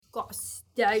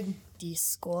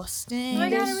Disgusting. Oh my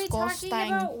God, are we talking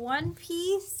about One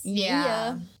Piece?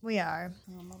 Yeah, we are.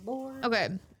 I'm aboard. Okay,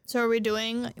 so are we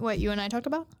doing what you and I talked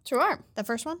about? Sure. The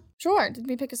first one? Sure. Did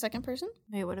we pick a second person?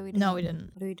 Wait, what are we doing? No, we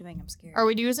didn't. What are we doing? I'm scared. Are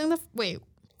we using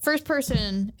first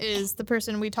person is the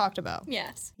person we talked about.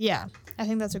 Yes. Yeah, I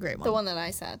think that's a great one. The one that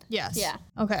I said. Yes. Yeah.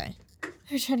 Okay.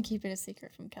 We're trying to keep it a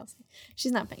secret from Kelsey.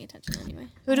 She's not paying attention anyway.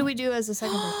 Who do we do as the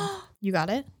second person? You got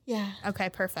it? Yeah. Okay,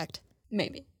 perfect.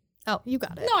 Maybe. Oh, you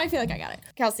got it. No, I feel like I got it.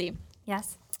 Kelsey,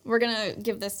 Yes. we're going to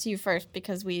give this to you first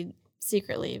because we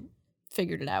secretly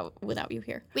figured it out without you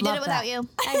here. We Love did it without that. you.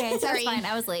 Okay, Sorry. that's fine.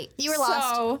 I was late. You were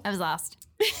lost. So, I was lost.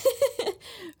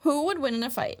 who would win in a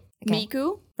fight? Okay.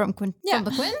 Miku? From Yeah.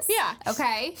 the Quins? Yeah.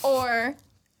 Okay. Or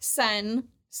Sen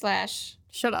 /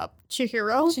 Shut up.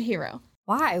 Chihiro? Chihiro?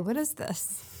 Why? What is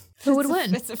this? Who would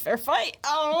win? It's a fair fight.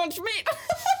 I don't know what you mean.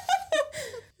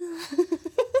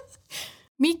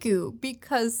 Miku,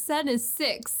 because Sen is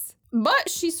 6. But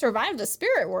she survived the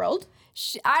spirit world.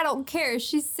 I don't care.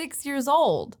 She's 6 years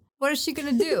old. What is she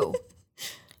going to do?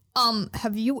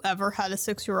 Have you ever had a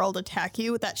 6-year-old attack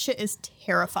you? That shit is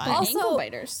terrifying. Also- Ankle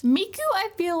biters. Miku, I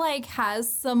feel like,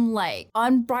 has some, like,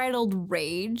 unbridled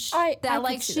rage I that, could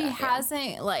like, see she that, yeah.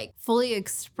 hasn't, like, fully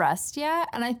expressed yet.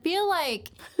 And I feel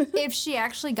like if she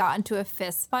actually got into a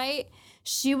fist fight,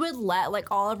 she would let,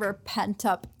 like, all of her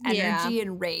pent-up energy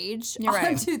and rage You're right.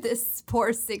 onto this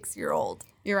poor 6-year-old.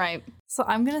 You're right. So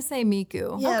I'm going to say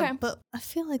Miku. Yeah, Okay. but I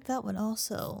feel like that would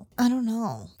also, I don't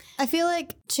know. I feel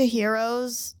like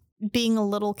Chihiro's being a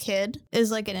little kid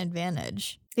is like an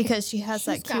advantage because she has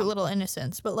that cute little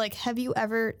innocence. But like, have you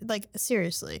ever, like,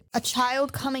 seriously, a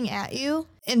child coming at you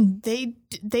and they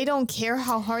don't care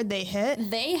how hard they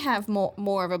hit? They have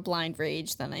more of a blind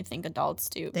rage than I think adults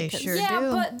do. They because- sure Yeah,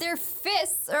 do. but their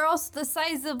fists are also the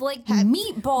size of, like,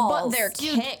 meatballs. But they're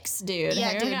kicks, dude. Yeah,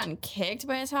 Have you dude. ever gotten kicked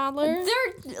by a toddler?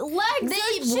 Their legs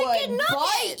are chicken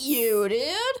nuggets. you,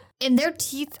 dude. And their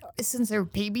teeth, since they're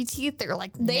baby teeth, they're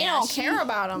like They don't gnashy. care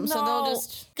about them, so they'll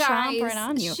just chomp right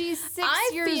on you. She's 6 I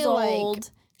years feel like-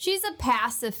 old. She's a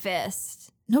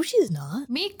pacifist. No, she's not.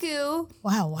 Miku.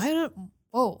 Wow,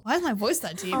 why is my voice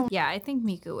that deep? Yeah, I think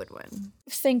Miku would win.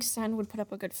 I think Sen would put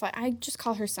up a good fight. I just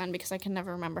call her Sen because I can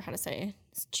never remember how to say it.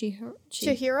 It's Chihiro?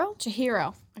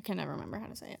 Chihiro. I can never remember how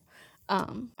to say it.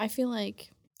 I feel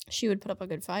like she would put up a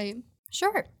good fight.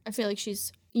 Sure. I feel like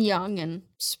she's young and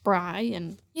spry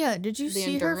and Yeah, did you The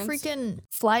see her endurance. freaking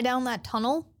fly down that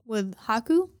tunnel with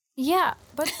Haku? Yeah,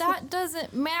 but that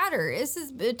doesn't matter. This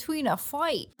is between a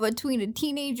fight between a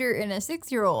teenager and a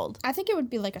 6-year-old. I think it would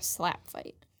be like a slap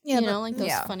fight. Yeah, you but- know, like those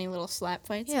yeah. funny little slap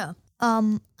fights. Yeah.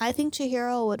 I think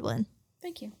Chihiro would win.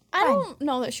 Thank you. I don't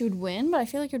know that she would win, but I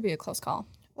feel like it would be a close call.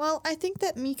 Well, I think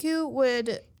that Miku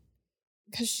would,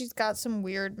 because she's got some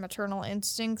weird maternal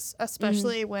instincts,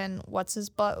 especially when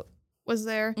what's-his-butt was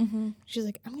there. Mm-hmm. She's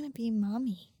like, I'm going to be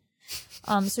mommy.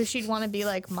 So she'd want to be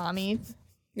like mommy.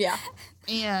 Yeah.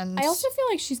 And I also feel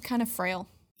like she's kind of frail.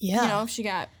 yeah. You know, she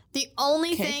got The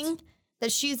only kicked. thing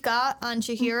that she's got on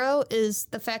Chihiro is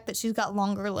the fact that she's got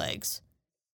longer legs.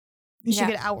 You should Yeah.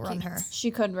 could outrun her.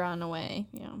 she could run away.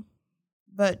 Yeah.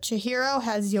 But Chihiro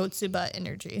has Yotsuba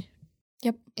energy.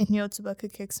 Yep. And Yotsuba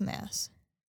could kick some ass.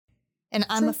 And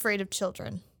I'm True. afraid of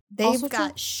children. They've Also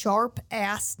got true. sharp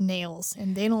ass nails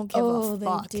and they don't give a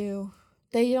fuck. They do.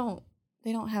 They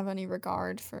don't have any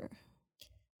regard for.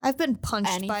 I've been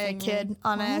punched by a Anything kid really.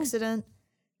 on Oh. accident.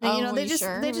 And, you know, they just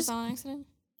sure they it was just on accident.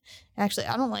 actually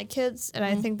I don't like kids and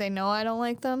I think they know I don't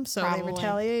like them, so they Probably.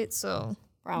 retaliate, so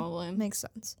Probably. makes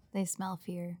sense. They smell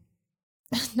fear.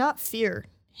 Not fear,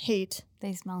 hate.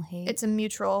 They smell hate. It's a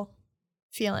mutual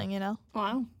feeling, you know?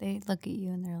 Wow. They look at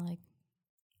you and they're like,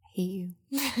 I hate you.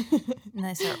 And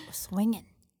they start swinging.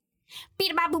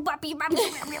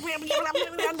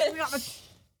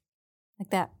 Like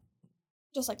that.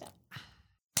 Just like that.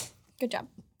 Good job.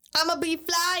 I'ma be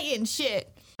flying shit.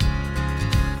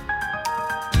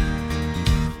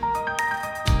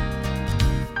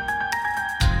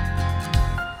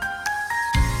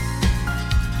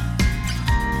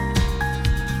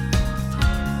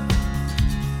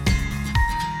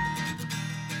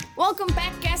 Welcome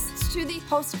back, guests, to the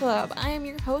Host Club. I am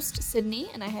your host, Sydney,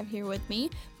 and I have here with me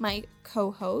my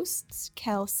co-hosts,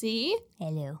 Kelsey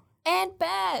Hello. and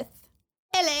Beth.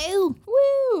 Hello.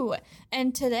 Woo!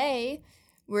 And today,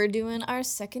 we're doing our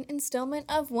second installment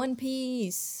of One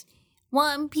Piece.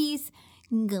 One Piece.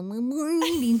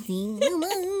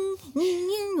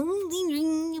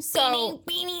 So,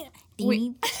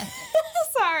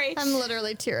 sorry. I'm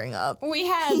literally tearing up. We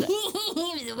had,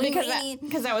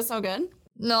 because that was so good.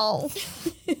 No.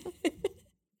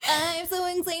 I'm so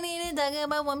excited to talk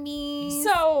about One Piece.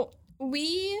 So,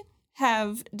 we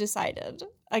have decided,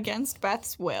 against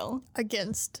Beth's will.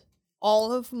 Against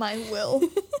all of my will.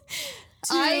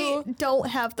 I don't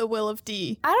have the will of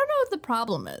D. I don't know what the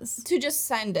problem is. To just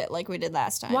send it like we did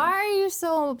last time. Why are you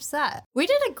so upset? We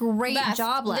did a great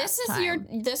job last time.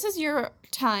 This is your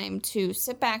time to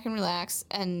sit back and relax,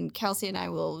 and Kelsey and I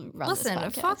will run this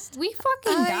podcast. We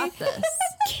fucking got this.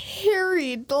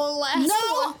 Carried the last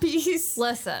One Piece.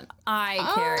 Listen,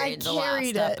 I carried the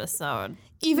last episode.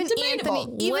 Even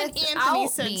Anthony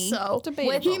said so.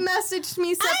 He messaged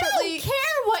me separately. I don't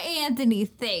care what Anthony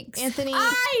thinks. Anthony,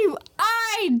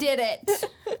 I did it.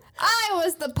 I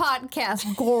was the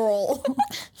podcast girl.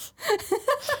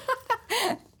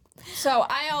 So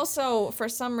I also, for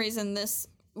some reason,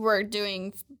 we're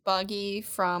doing Buggy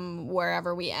from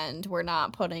wherever we end. We're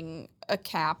not putting a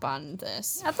cap on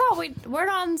this. I thought we're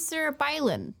on Syrup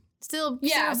Island. Still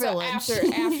Syrup Village.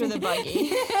 After the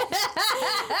Buggy.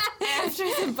 After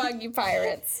the Buggy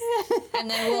Pirates. And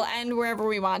then we'll end wherever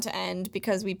we want to end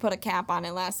because we put a cap on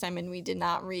it last time and we did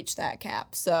not reach that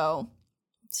cap. So,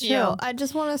 I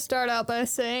just want to start out by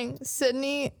saying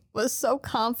Sydney was so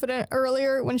confident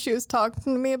earlier when she was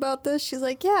talking to me about this. She's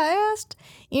like, yeah, I asked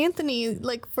Anthony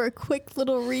like for a quick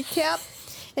little recap.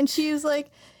 And she was like,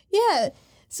 yeah,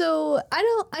 so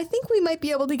I think we might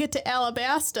be able to get to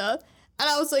Alabasta. And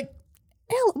I was like,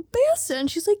 Alabasta? And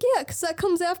she's like, yeah, because that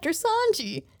comes after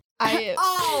Sanji. I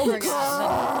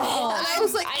forgot. And I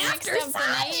was like,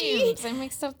 I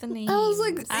mixed up the names. I was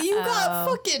like, you got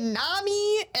fucking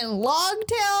Nami and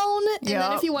Logtown. And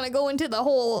then if you want to go into the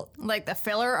whole, like the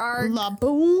filler arc.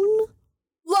 Laboon.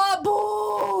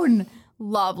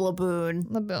 Love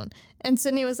Laboon. And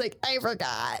Sydney was like, I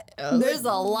forgot. There's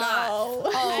a lot. No.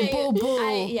 Oh,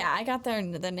 boo. I got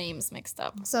the names mixed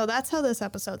up. So that's how this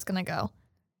episode's going to go.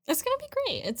 It's going to be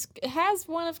great. It has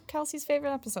one of Kelsey's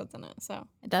favorite episodes in it, so.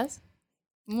 It does?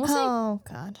 We'll see. Oh,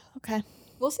 God. Okay.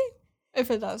 We'll see if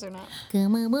it does or not.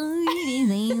 Come on.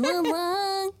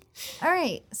 All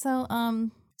right. So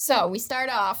we start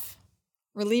off,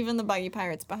 we're leaving the Buggy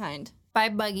Pirates behind. Bye,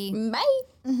 Buggy. Bye.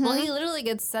 Mm-hmm. Well, he literally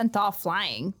gets sent off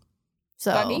flying.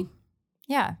 So. Buggy?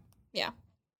 Yeah. Yeah.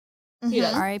 Mm-hmm. He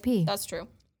does. R.I.P. That's true.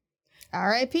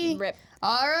 R.I.P. Rip.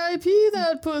 R.I.P.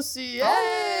 that pussy.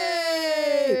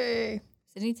 Hey!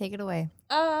 Sydney, take it away.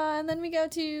 And then we go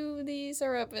to the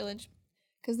Syrup Village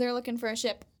because they're looking for a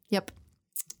ship. Yep.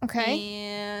 Okay.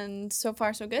 And so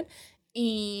far, so good.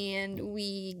 And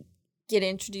we get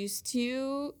introduced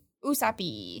to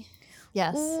Usopp.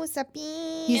 Yes. Usopp.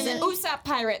 And the Usopp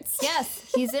Pirates.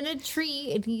 Yes. He's in a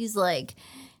tree and he's like,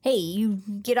 hey, you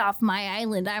get off my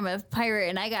island. I'm a pirate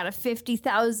and I got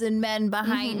 50,000 men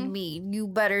behind me. You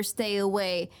better stay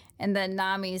away. And then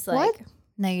Nami's like, what?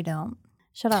 No, you don't.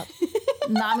 Shut up.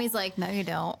 Nami's like, no, you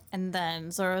don't. And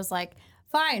then Zoro's like,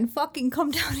 fine, fucking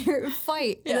come down here and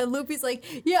fight. Yeah. And then Luffy's like,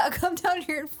 yeah, come down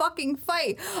here and fucking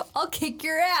fight. I'll kick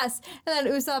your ass. And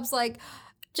then Usopp's like,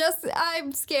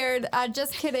 I'm scared.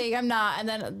 Just kidding. I'm not. And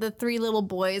then the three little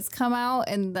boys come out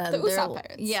and then the Usopp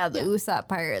Pirates. Yeah, the Usopp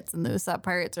Pirates. And the Usopp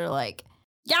Pirates are like,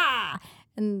 yeah.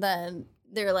 And then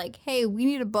they're like, hey, we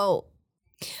need a boat.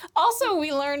 Also,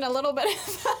 we learned a little bit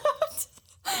about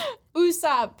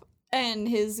Usopp and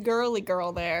his girly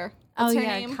girl there. What's her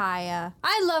name? Kaya.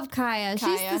 I love Kaya.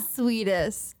 She's the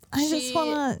sweetest. I just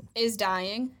want to is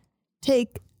dying.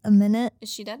 Take a minute.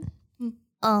 Is she dead?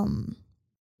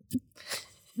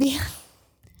 Yeah.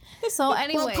 So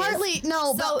anyways.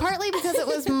 Well, partly because it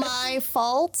was my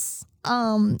fault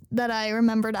that I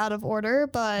remembered out of order,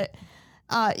 but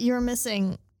you're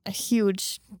missing a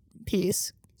huge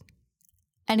piece.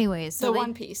 Anyways. So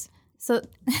One Piece. So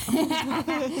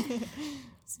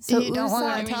you don't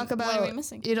want to talk about what are we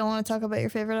missing? You don't want to talk about your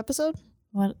favorite episode?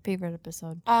 What favorite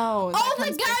episode? Oh, the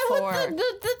guy with the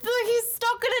he's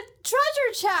stuck in a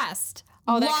treasure chest.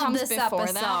 Oh, that comes before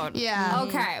episode. that. Yeah.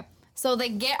 Okay. So they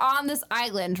get on this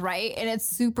island, right? And it's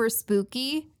super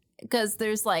spooky because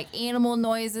there's like animal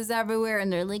noises everywhere,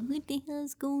 and they're like, "What the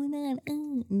hell's going on?"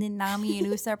 And then Nami and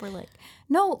Usopp are like,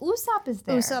 "No, Usopp is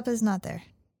there." Usopp is not there.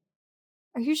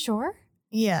 Are you sure?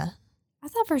 Yeah. I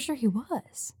thought for sure he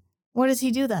was. What does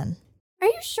he do then? Are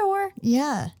you sure?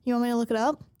 Yeah. You want me to look it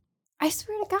up? I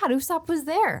swear to God, Usopp was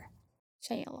there.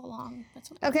 Sail along. That's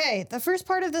what okay, the first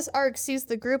part of this arc sees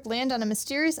the group land on a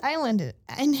mysterious island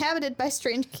inhabited by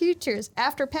strange creatures.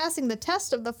 After passing the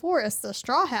test of the forest, the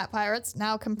Straw Hat Pirates,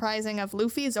 now comprising of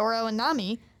Luffy, Zoro, and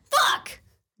Nami,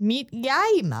 meet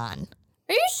Yaimon.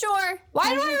 Are you sure?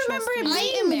 Why do I remember him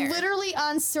being there? I am literally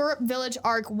on Syrup Village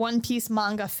Arc One Piece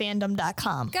Manga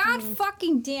Fandom.com. God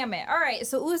fucking damn it. All right,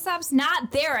 so Usopp's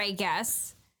not there, I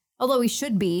guess. Although he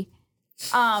should be.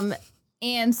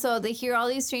 And so they hear all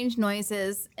these strange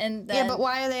noises, and then Yeah, but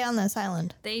why are they on this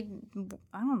island? I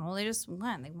don't know, they just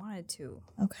went. They wanted to.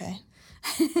 Okay.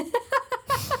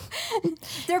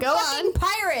 They're Go fucking on.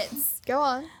 pirates. Go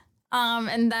on.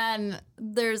 And then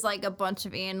there's like a bunch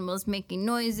of animals making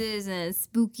noises, and it's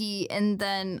spooky. And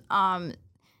then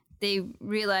they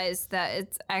realize that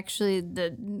it's actually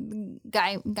the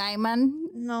guy man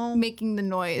making the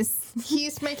noise.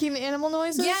 He's making the animal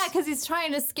noises? Yeah, because he's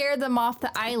trying to scare them off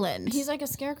the island. He's like a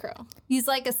scarecrow. He's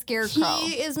like a scarecrow.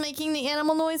 He is making the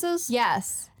animal noises?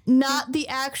 Yes. Not the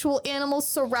actual animals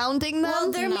surrounding them?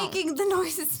 Well, they're making the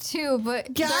noises too,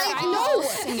 but Guys, no.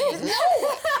 no!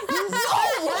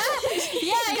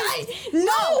 Yeah, Guys, he's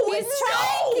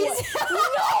trying. This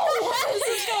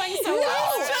is going so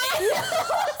well.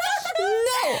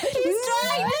 He's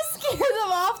trying to scare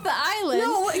them off the island.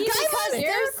 No, because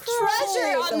there's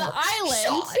treasure on the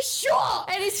island. Shut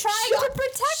And he's trying to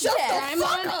protect it.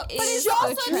 But He's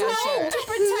also trying to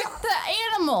protect the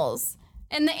animals.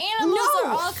 And the animals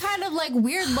are all kind of like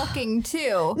weird looking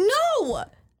too. No!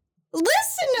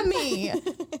 Listen to me!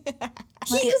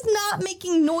 He is not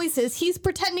making noises. He's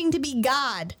pretending to be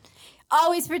God.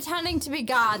 Oh, he's pretending to be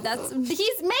God.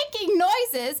 He's making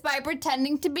noises by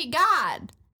pretending to be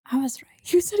God. I was right.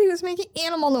 You said he was making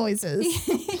animal noises.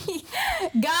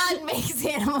 God makes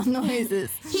animal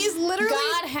noises. He's literally...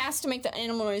 God has to make the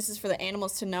animal noises for the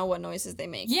animals to know what noises they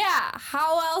make. Yeah.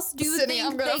 How else do you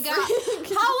think they got...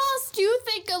 How else do you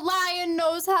think a lion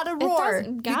knows how to roar?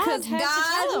 God had to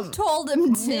tell him. Told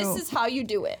him to. This is how you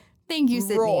do it. Thank you,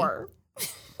 Sydney. Roar.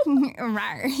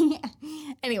 Roar.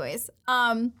 Anyways,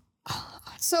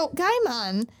 So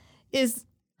Gaimon is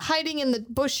hiding in the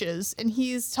bushes, and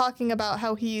he's talking about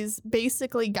how he's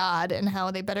basically God and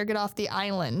how they better get off the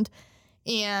island.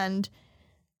 And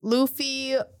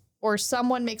Luffy or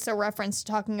someone makes a reference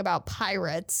to talking about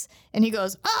pirates, and he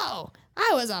goes, "Oh,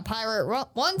 I was a pirate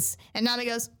once." And Nami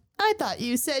goes, "I thought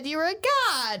you said you were a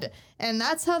god." And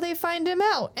that's how they find him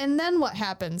out. And then what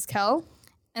happens, Kel?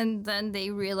 and then they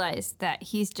realize that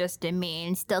he's just a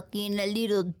man stuck in a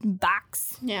little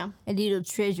box. Yeah. A little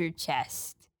treasure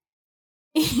chest.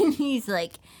 And he's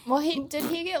like, Well, did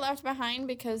he get left behind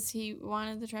because he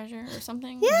wanted the treasure or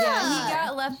something? yeah, he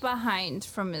got left behind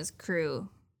from his crew.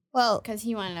 Well, Because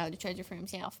he wanted out the treasure for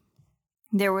himself.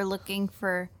 They were looking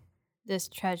for this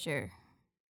treasure,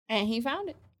 And he found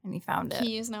it. and he found it.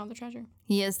 He is now the treasure.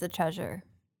 He is the treasure.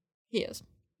 He is.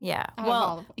 Yeah. Out of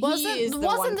Well, all of- he is the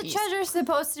wasn't One the Piece. treasure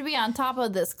supposed to be on top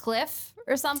of this cliff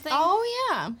or something? Oh,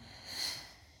 yeah.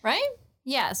 Right?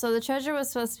 Yeah, so the treasure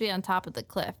was supposed to be on top of the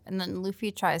cliff, and then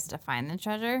Luffy tries to find the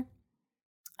treasure.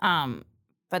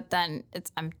 But then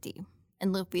it's empty.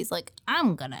 And Luffy's like,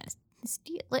 I'm gonna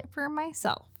steal it for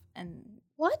myself. And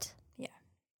what?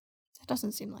 That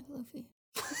doesn't seem like Luffy.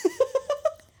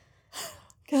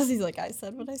 Because he's like, I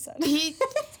said what I said.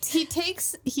 He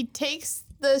takes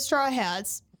the Straw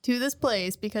Hats to this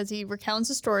place because he recounts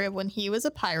a story of when he was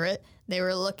a pirate. They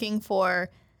were looking for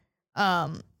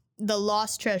the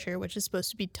lost treasure, which is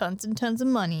supposed to be tons and tons of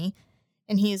money.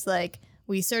 And he's like,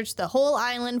 we searched the whole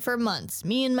island for months,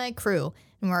 me and my crew,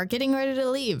 and we're getting ready to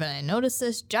leave. And I noticed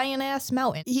this giant ass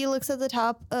mountain. He looks at the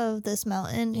top of this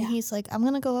mountain and he's like, I'm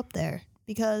going to go up there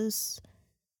because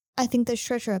I think there's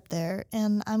treasure up there,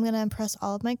 and I'm going to impress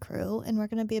all of my crew, and we're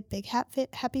going to be a big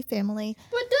happy family.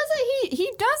 But doesn't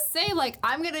he does say, like,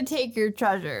 I'm gonna take your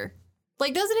treasure.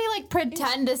 Like, doesn't he, like,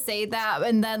 pretend to say that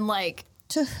and then, like...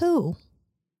 To who?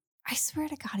 I swear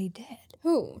to God he did.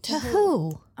 Who? To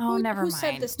who? Oh, never mind. Who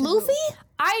said this to Luffy?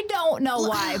 I don't know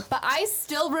why, but I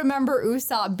still remember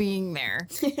Usopp being there.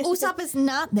 Usopp is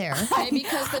not there. Maybe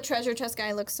because the treasure chest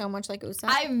guy looks so much like Usopp.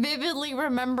 I vividly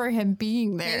remember him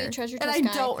being there. Maybe treasure and chest I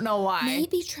guy. don't know why.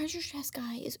 Maybe treasure chest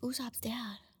guy is Usopp's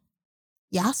dad.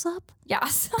 Yasop?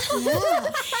 Yes.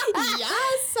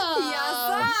 Yasop.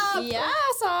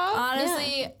 Yasop.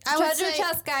 Honestly, I would treasure say-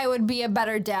 chest guy would be a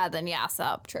better dad than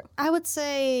Yasop. True. I would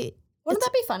say Wouldn't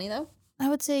that be funny, though? I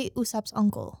would say Usopp's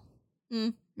uncle.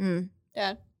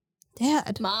 Dad.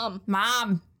 Dad. Mom.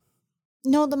 Mom.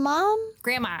 No, the mom?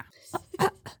 Grandma.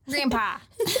 Grandpa.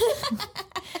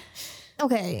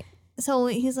 Okay. So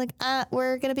he's like,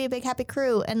 we're going to be a big happy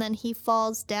crew. And then he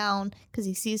falls down because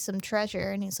he sees some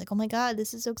treasure. And he's like, oh my God,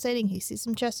 this is so exciting. He sees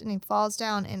some chests and he falls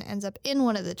down and ends up in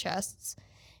one of the chests.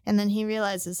 And then he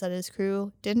realizes that his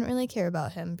crew didn't really care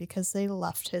about him because they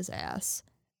left his ass.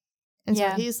 And so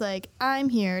he's like, I'm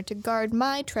here to guard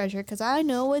my treasure because I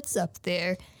know what's up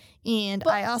there. And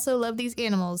I also love these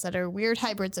animals that are weird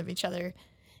hybrids of each other.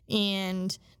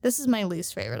 And this is my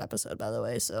least favorite episode, by the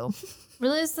way. So,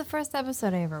 Really, this is the first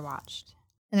episode I ever watched.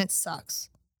 and it sucks.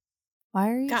 Why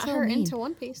are you Got so her mean? into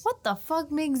One Piece. What the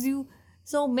fuck makes you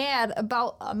so mad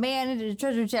about a man in a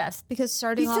treasure chest? Because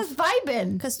starting He's just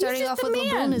vibing. Because starting off with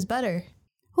LeBron is better.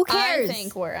 Who cares? I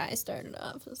think where I started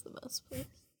off is the best place.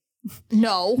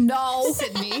 No,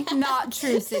 Sydney. Not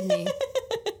true, Sydney.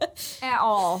 At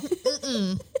all.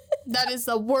 That is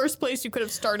the worst place you could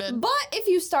have started. But if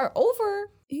you start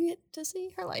over, you get to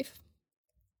see her life.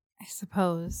 I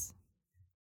suppose.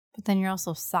 But then you're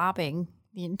also sobbing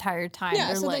the entire time. Yeah,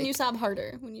 They're so like, then you sob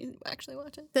harder when you actually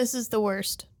watch it. This is the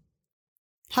worst.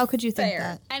 How could you think Fair.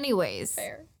 that? Anyways.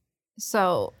 Fair.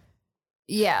 So,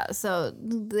 yeah. So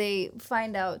they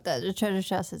find out that the treasure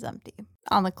chest is empty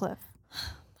on the cliff.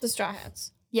 The Straw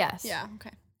Hats. Yes. Yeah,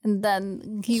 okay. And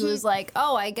then he was like,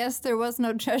 oh, I guess there was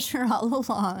no treasure all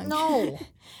along. No.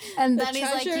 And then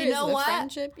he's like, you know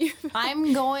what? You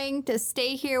I'm going to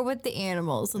stay here with the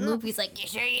animals. And Luffy's like, you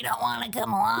sure you don't want to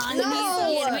come along?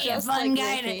 No. You'd be a fun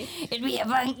guy.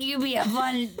 You'd be a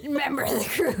fun member of the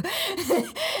crew.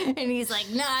 And he's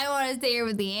like, no, I want to stay here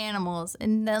with the animals.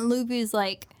 And then Luffy's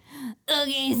like,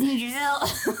 okay, suit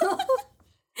yourself.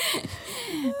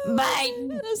 Bye.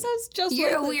 That sounds just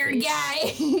You're like a weird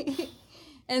guy.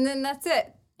 And then that's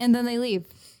it. And then they leave.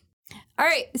 All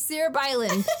right, Syrup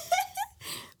Island.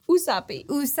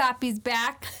 Usopp's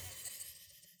back.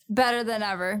 Better than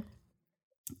ever.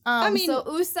 So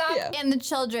Usopp and the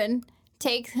children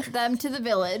take them to the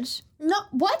village. No,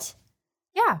 what?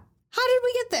 Yeah. How did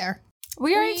we get there?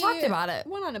 We already talked about it.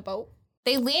 Went on a boat.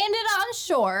 They landed on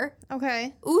shore.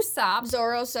 Okay. Usopp.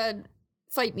 Zoro said,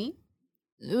 fight me.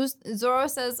 Zoro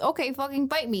says, okay, fucking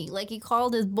fight me. Like, he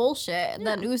called his bullshit. And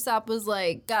then Usopp was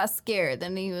like, got scared.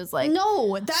 Then he was like,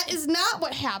 no, that is not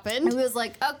what happened. He was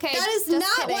like, okay, that is just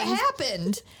not kidding. what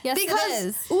happened. Yes, because it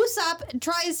is. Usopp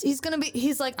tries,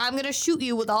 he's like, I'm going to shoot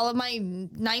you with all of my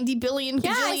 90 billion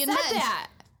Yeah, I gajillion said heads. that.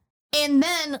 And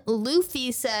then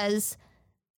Luffy says,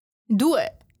 Do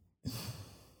it. He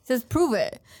says, prove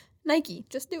it. Nike,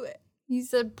 just do it. He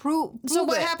said, prove so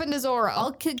what it. happened to Zoro?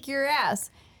 I'll kick your ass.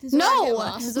 No,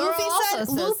 Zoro also says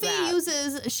Luffy that.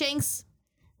 uses Shanks'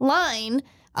 line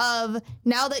of,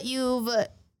 now that you've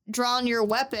drawn your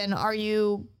weapon, are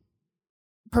you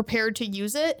prepared to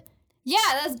use it? Yeah,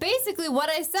 that's basically what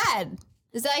I said.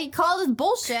 Is that he called his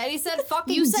bullshit. He said,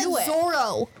 fucking You do said it.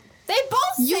 Zoro. They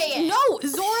both say it. No,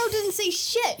 Zoro didn't say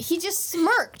shit. He just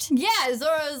smirked. Yeah,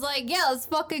 Zoro was like, yeah, let's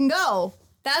fucking go.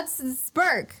 That's a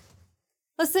smirk.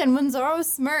 Listen, when Zoro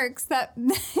smirks, that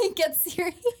he gets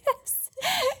serious.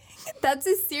 That's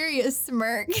a serious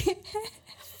smirk.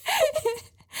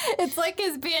 It's like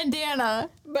his bandana.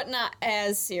 But not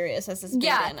as serious as his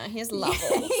bandana. He has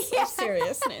levels of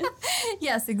seriousness.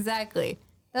 Yes, exactly.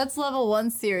 That's level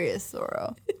 1 serious,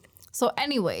 Zoro. So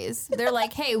anyways, they're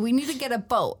like, hey, we need to get a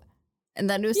boat. And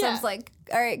then Usopp's like,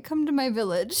 all right, come to my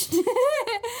village.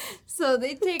 So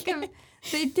they take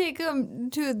him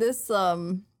to this, I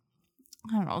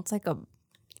don't know, it's like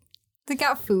they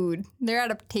got food. They're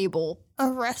at a table. A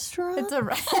restaurant? It's a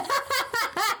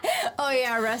oh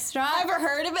yeah, a restaurant. Ever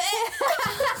heard of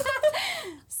it?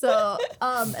 So,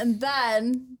 and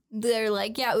then they're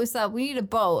like, yeah, Usopp, we need a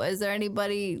boat. Is there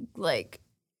anybody like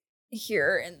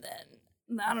here? And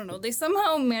then I don't know. They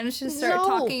somehow managed to start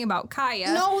talking about Kaya.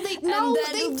 And then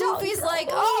Luffy's like,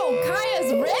 oh,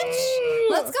 Kaya's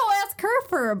rich? Let's go ask her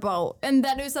for a boat. And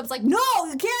then Usopp's like, no,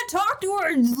 you can't talk to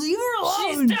her. Leave her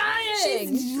alone. She's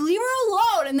dying. Leave her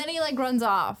alone. And then he like runs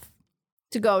off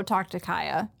to go talk to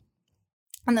Kaya.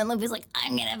 And then Luffy's like,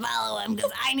 I'm going to follow him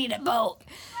because I need a boat.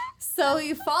 So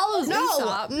he follows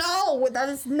Usopp. No, that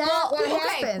is not what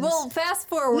happens. Well, fast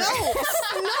forward.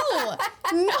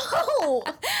 No.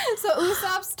 So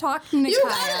Usopp's talking to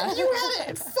Kaya. You had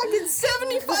it. Fucking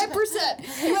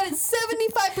 75%. You had it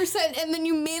 75%, and then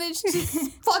you managed to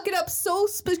fuck it up so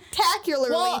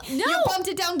spectacularly. Well, no. You bumped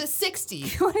it down to 60.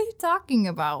 What are you talking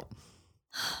about?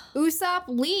 Usopp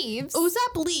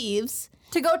leaves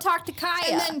to go talk to Kaya.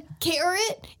 And then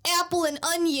Carrot, Apple, and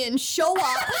Onion show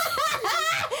up.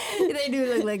 They do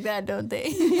look like that, don't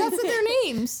they? That's what their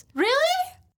names. Really?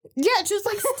 Yeah, just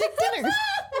like stick dinner.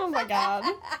 Oh my god.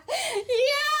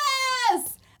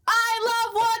 Yes! I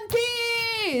love One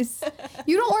Piece!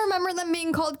 You don't remember them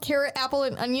being called Carrot, Apple,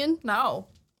 and Onion? No.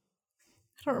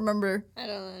 I don't remember. I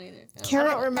don't know either. Carrot,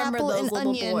 I don't remember Apple, those and little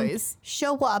Onion boys.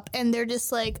 show up, and they're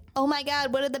just like, oh my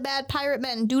god, what did the bad pirate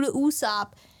men do to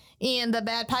Usopp? And the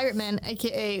bad pirate men,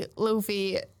 aka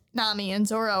Luffy, Nami, and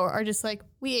Zoro, are just like,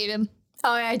 we ate him.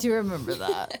 Oh, yeah, I do remember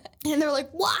that. And they're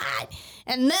like, what?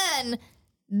 And then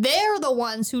they're the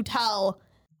ones who tell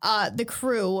the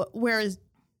crew where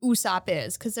Usopp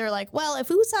is. Because they're like, well, if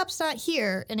Usopp's not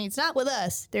here and he's not with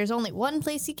us, there's only one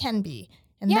place he can be.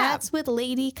 And that's with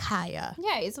Lady Kaya.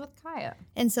 Yeah, he's with Kaya.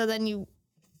 And so then you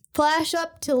flash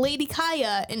up to Lady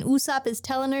Kaya, and Usopp is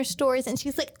telling her stories, and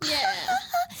she's like, yeah.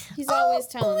 He's always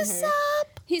telling Usopp. her.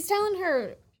 He's telling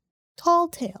her tall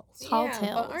tales. Tall yeah,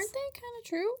 tales. but aren't they kind of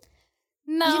true?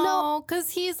 No,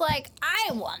 because he's like, I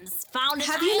once found an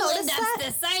island that's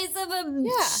the size of a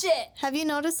shit. Have you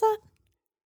noticed that?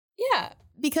 Yeah.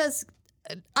 Because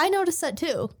I noticed that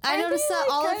too. I noticed that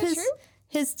all of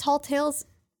his tall tales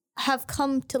have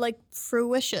come to like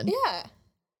fruition. Yeah.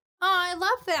 Oh, I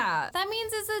love that. That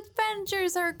means his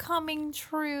adventures are coming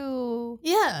true.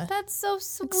 Yeah. That's so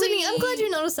sweet. Sydney, I'm glad you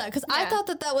noticed that because I thought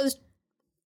that was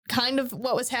kind of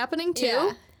what was happening too.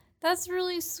 Yeah. That's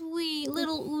really sweet,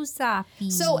 little Usopp.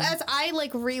 So as I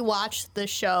like rewatch the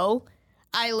show,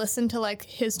 I listen to like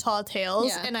his tall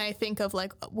tales and I think of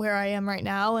like where I am right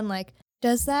now and like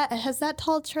has that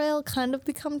tall tale kind of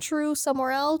become true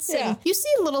somewhere else? Yeah. And you see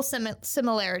little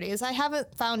similarities. I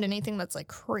haven't found anything that's like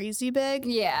crazy big.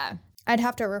 Yeah. I'd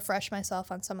have to refresh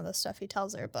myself on some of the stuff he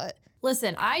tells her, but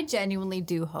listen, I genuinely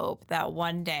do hope that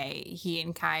one day he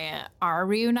and Kaya are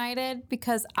reunited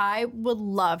because I would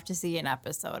love to see an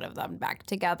episode of them back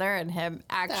together and him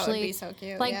actually That would be so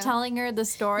cute. like telling her the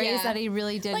stories that he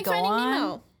really did like go Finding on.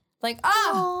 Nemo. Like,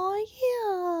 oh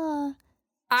yeah.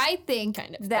 I think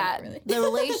kind of, that really. the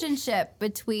relationship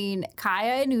between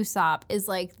Kaya and Usopp is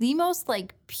like the most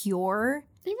like pure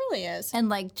It really is. and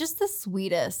like just the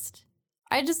sweetest.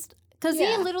 Because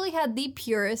he literally had the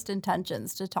purest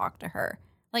intentions to talk to her.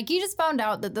 Like he just found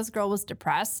out that this girl was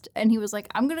depressed and he was like,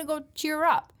 I'm going to go cheer her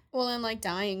up. Well, and like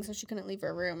dying, so she couldn't leave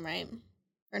her room, right?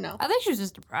 Or no? I think she was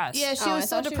just depressed. Yeah, she was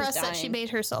so thought she was depressed that she dying. made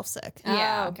herself sick.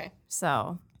 Yeah. Oh, okay.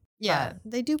 So, Yeah,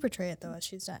 they do portray it though as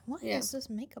she's dying. Why Yeah. is this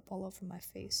makeup all over my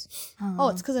face? Oh,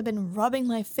 it's because I've been rubbing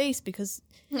my face because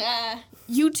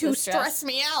you two The stress. stress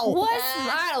me out.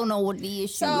 I don't know what the issue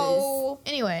is. So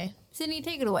Anyway, Sydney,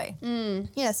 take it away.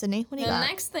 yeah, Sydney, what do the you got?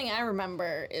 next thing I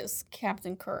remember is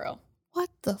Captain Kuro. What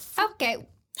the fuck? Okay,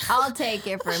 I'll take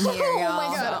it from here, y'all. Oh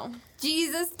my god.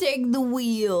 Jesus, take the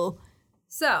wheel.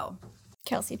 So,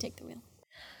 Kelsey, take the wheel.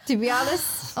 to be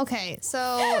honest, Okay,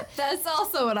 so that's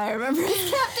also what I remember.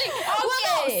 Captain. Well,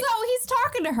 no, so he's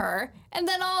talking to her, and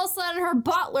then all of a sudden her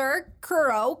butler,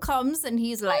 Kuro, comes and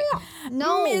he's like,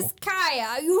 no, Miss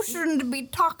Kaya, you shouldn't be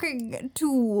talking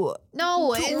to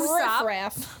no, Usopp.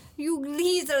 Riff.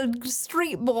 He's a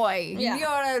street boy. Yeah.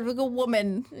 You're a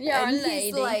woman. You're and a lady.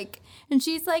 He's like, and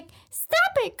she's like,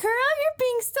 stop it, Kuro. You're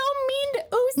being so mean to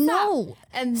Usopp. no.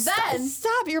 And then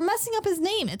Stop, you're messing up his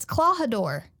name. It's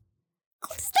Clawhador.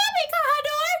 stop it,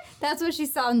 Clawhador. That's what she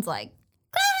sounds like.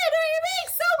 Clawhador,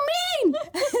 you're being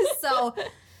so mean. So,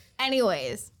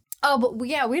 anyways. Oh, but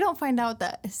we don't find out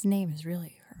that his name is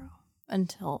really Kuro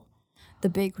until the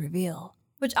big reveal,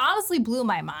 which honestly blew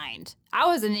my mind. I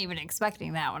wasn't even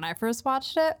expecting that when I first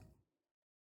watched it.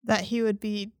 That he would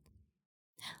be.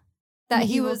 That An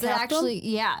he evil was captain? actually,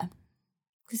 yeah.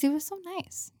 Because he was so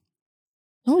nice.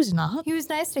 No, he's not. He was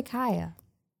nice to Kaya.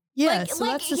 Yeah, so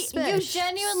that's you suspicious.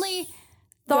 genuinely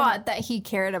thought that he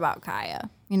cared about Kaya.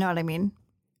 You know what I mean?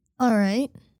 All right,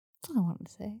 That's all I wanted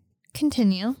to say.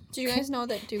 continue. Do you guys know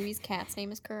that Dewey's cat's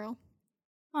name is Kuro?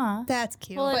 Huh. That's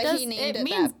cute. Well, But it, he does, named it it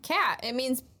means that. cat. It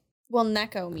means, well,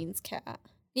 Neko means cat.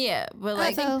 Yeah, but I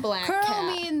like, think black Kuro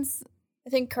cat. means, I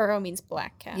think Kuro means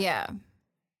black cat. yeah.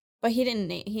 But he didn't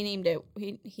name, he named it,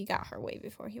 he got her way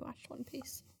before he watched One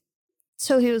Piece.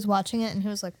 So he was watching it and he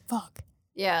was like, "Fuck."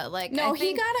 Yeah, like, No, I think,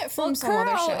 he got it from well, some Kuro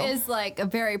other show. is like a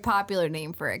very popular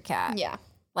name for a cat. Yeah,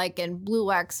 Like in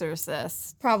Blue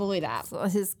Exorcist. probably that. So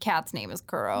his cat's name is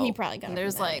Kuro. He probably got And it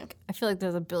there's from that, like, I feel like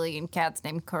there's a billion cats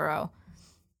named Kuro.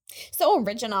 So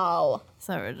original.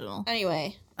 So original.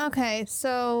 Anyway, Okay,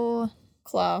 so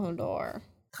Clawhador.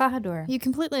 Clawhador. you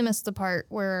completely missed the part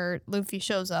where Luffy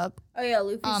shows up. Oh yeah,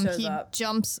 Luffy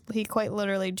He quite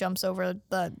literally jumps over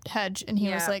the hedge and he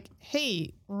was Yeah. like,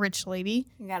 "Hey, rich lady,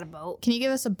 You got a boat. can you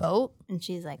give us a boat?" And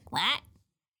she's like, what?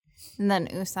 And then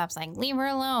Usopp's like, leave her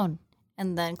alone.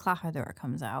 And then Clawhador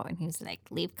comes out and he's like,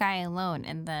 leave Kaya alone.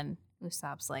 And then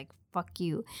Usopp's like, fuck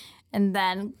you. And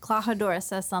then Clawhador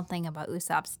says something about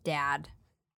Usopp's dad,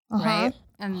 right?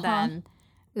 And then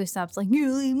Usopp's like,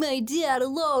 you leave my dad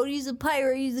alone. He's a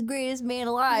pirate. He's the greatest man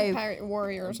alive. Pirate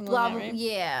warrior or something Blah, like blah, that, right?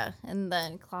 yeah. And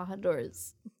then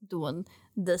Clawhador's doing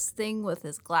this thing with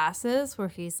his glasses where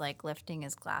he's like lifting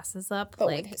his glasses up. But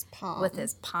like, with his palm. with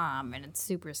his palm, and it's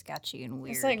super sketchy and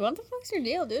weird. It's like, what the fuck's your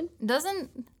deal, dude? Doesn't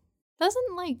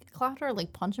like Clawhador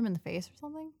like punch him in the face or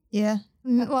something? Yeah.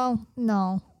 Well,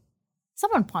 no.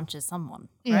 Someone punches someone,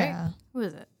 right? Yeah. Who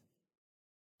is it?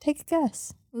 Take a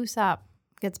guess. Usopp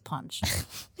gets punched.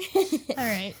 All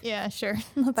right. Yeah, sure.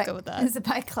 Let's go with that. Is it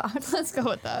by Cloud? Let's go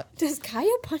with that. Does Kaya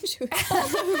punch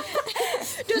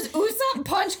Usopp? Does Usopp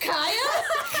punch Kaya?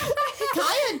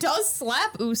 Kaya does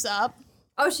slap Usopp.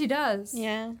 Oh, she does.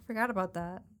 Yeah. Forgot about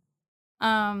that.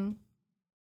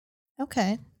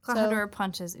 Okay. Cloudor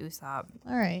punches Usopp.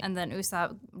 All right. And then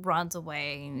Usopp runs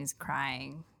away and he's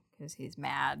crying because he's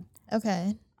mad.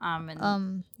 Okay.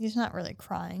 And he's not really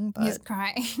crying, but he's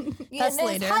crying. That's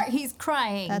later. His heart, he's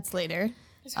crying. That's later.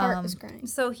 His heart is crying.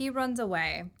 So he runs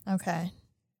away. Okay.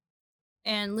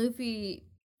 And Luffy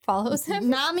follows him.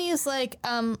 Nami is like,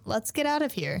 let's get out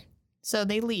of here. So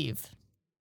they leave.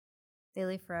 They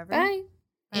leave forever. Bye.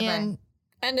 And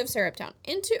end of Syrup Town.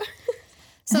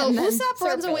 So Usopp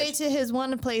runs away to his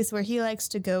one place where he likes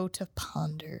to go to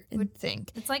ponder and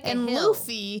think. It's like and a hill.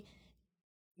 Luffy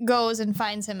goes and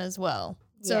finds him as well.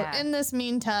 So in this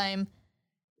meantime,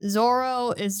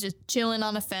 Zoro is just chilling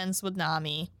on a fence with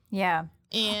Nami. Yeah.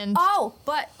 And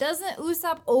but doesn't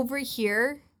Usopp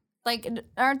overhear? Like,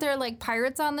 aren't there like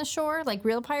pirates on the shore? Like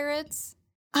real pirates?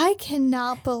 I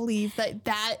cannot believe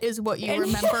that is what you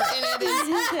remember, and it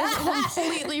is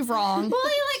completely wrong. Well,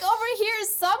 he like overhears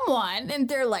someone, and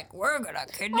they're like, "We're gonna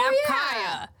kidnap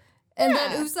Kaya," and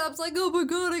then Usopp's like, "Oh my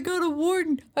god, I gotta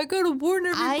warn everybody."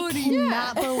 I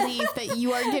cannot believe that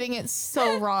you are getting it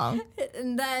so wrong.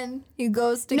 And then he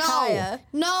goes to Kaya.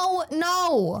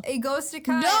 No. He goes to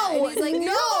Kaya. No, and he's like, no.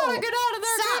 "You gotta get out of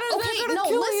there. Stop. They're Okay, gonna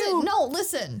kill you."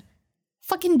 listen.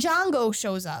 Fucking Django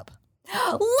shows up.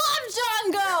 Love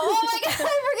Django! Oh my god, I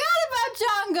forgot about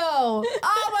Django!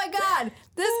 Oh my god,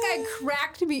 this guy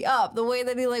cracked me up the way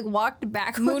that he like walked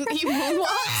backwards. He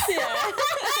moonwalks.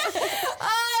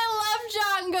 I love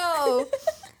Django!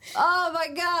 Oh my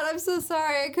god, I'm so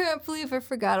sorry. I couldn't believe I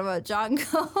forgot about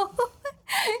Django.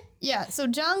 Yeah, so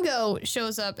Django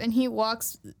shows up and he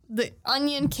walks. The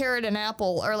onion, carrot, and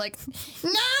apple are like,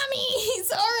 Nami,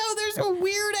 Zoro, there's a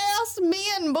weird ass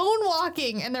man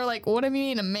moonwalking. And they're like, what do you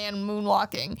mean a man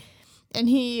moonwalking? And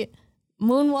he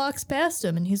moonwalks past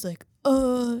him and he's like,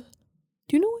 do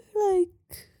you know where,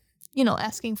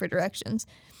 asking for directions.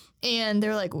 And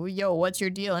they're like, well, yo, what's your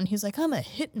deal? And he's like, I'm a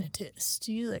hypnotist.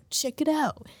 He's like, check it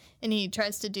out. And he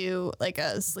tries to do like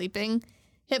a sleeping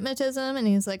hypnotism. And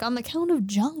he's like, on the count of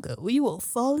Django, you will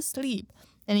fall asleep.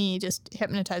 And he just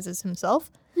hypnotizes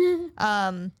himself.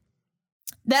 Then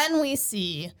we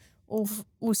see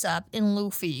Usopp and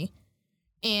Luffy.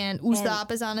 And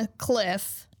Usopp is on a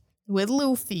cliff with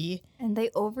Luffy. And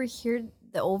they overhear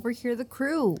the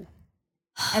crew.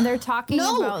 And they're talking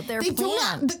about their plan. Do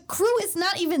not. The crew is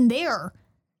not even there.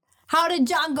 How did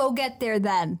Django get there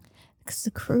then? Because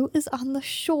the crew is on the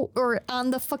shore, or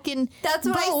on the fucking That's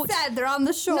what boat. I said. They're on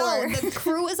the shore. No, the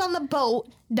crew is on the boat,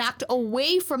 docked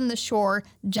away from the shore.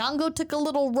 Django took a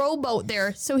little rowboat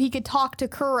there so he could talk to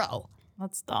Kuro.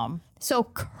 That's dumb. So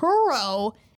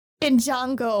Kuro and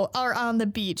Django are on the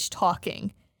beach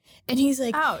talking. And he's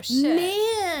like, oh, shit.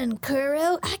 Man,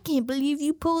 Kuro, I can't believe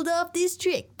you pulled off this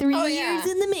trick. 3 years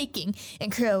in the making.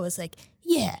 And Kuro was like,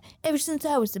 yeah, ever since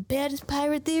I was the baddest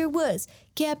pirate there was,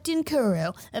 Captain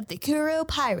Kuro of the Kuro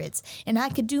Pirates, and I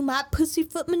could do my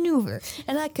pussyfoot maneuver,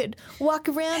 and I could walk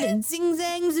around and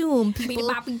zing-zang-zoom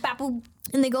people.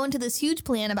 And they go into this huge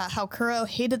plan about how Kuro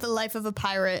hated the life of a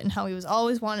pirate and how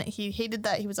he hated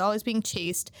that he was always being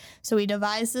chased. So he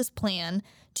devised this plan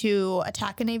to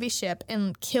attack a Navy ship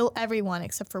and kill everyone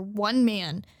except for one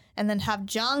man, and then have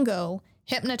Django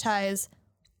hypnotize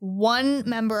one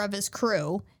member of his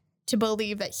crew to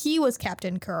believe that he was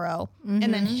Captain Kuro,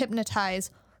 and then hypnotize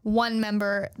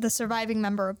the surviving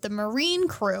member of the Marine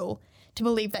crew to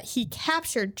believe that he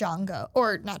captured Django,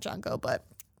 or not Django, but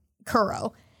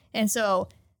Kuro. And so,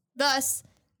 thus,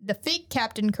 the fake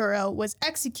Captain Kuro was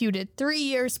executed 3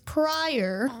 years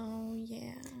prior. Oh,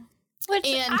 yeah. Which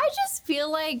I just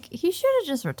feel like he should have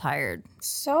just retired.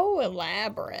 So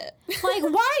elaborate. Like,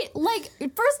 why? Like,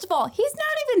 first of all, he's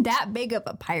not even that big of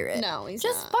a pirate. No, he's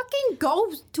just not. Fucking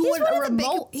go to a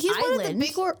remote He's island.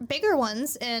 one of the bigger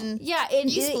ones in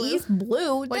East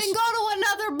Blue. Then go to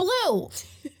another blue.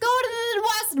 Go to the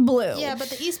West Blue. Yeah, but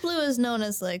the East Blue is known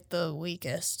as like the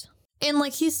weakest. And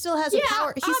like he still has a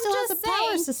power. He still has a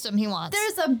power system he wants.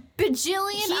 There's a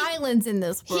bajillion islands in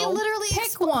this world. He literally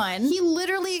pick one. He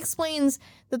literally explains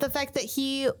that the fact that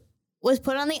he was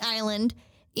put on the island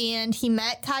and he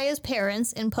met Kaya's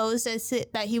parents and posed as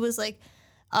that he was like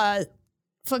a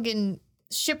fucking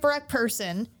shipwreck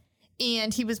person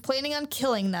and he was planning on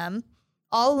killing them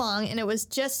all along, and it was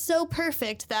just so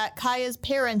perfect that Kaya's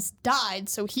parents died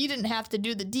so he didn't have to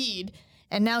do the deed,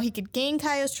 and now he could gain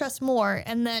Kaya's trust more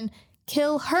and then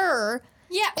kill her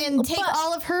and take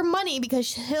all of her money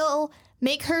because he'll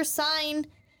make her sign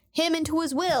him into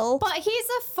his will. But he's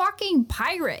a fucking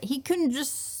pirate. He couldn't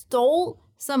just stole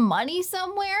some money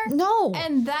somewhere? No.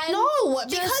 And then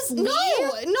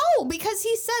because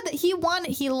he said that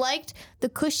he liked the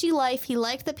cushy life. He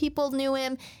liked that people knew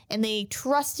him and they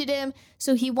trusted him.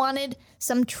 So he wanted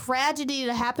some tragedy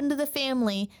to happen to the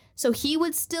family so he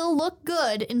would still look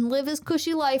good and live his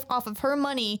cushy life off of her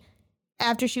money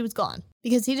after she was gone.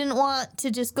 Because he didn't want to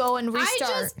just go and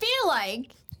restart. I just feel like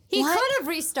he could have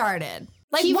restarted.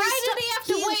 Like, why did he have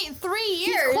to wait 3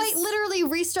 years? He quite literally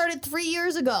restarted 3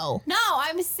 years ago. No,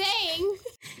 I'm saying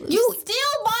you steal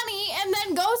money and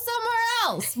then go somewhere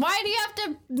else. Why do you have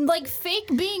to, like,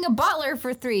 fake being a butler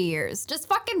for 3 years? Just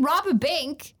fucking rob a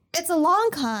bank. It's a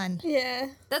long con. Yeah.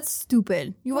 That's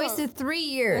stupid. You wasted 3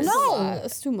 years. No.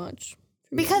 That's too much.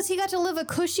 Because he got to live a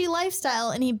cushy lifestyle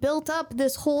and he built up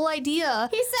this whole idea.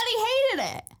 He said he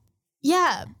hated it.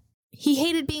 Yeah. He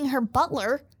hated being her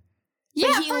butler.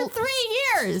 Yeah, for 3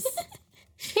 years.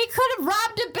 He could have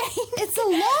robbed a bank. It's a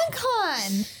long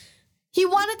con. He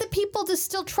wanted the people to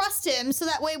still trust him so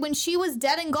that way when she was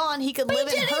dead and gone, he could live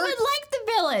in her... He didn't even like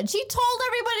the village. He told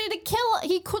everybody to kill...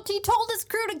 He told his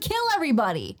crew to kill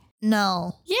everybody.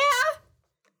 No. Yeah.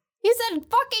 He said,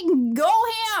 fucking go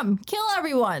ham. Kill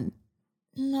everyone.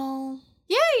 No.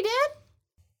 Yeah, he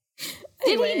did.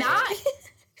 Did he not?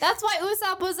 That's why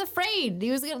Usopp was afraid.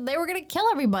 They were gonna kill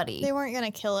everybody. They weren't gonna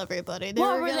kill everybody.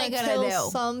 What were they gonna kill do?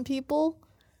 Some people.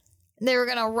 They were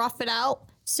gonna rough it out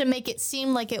to make it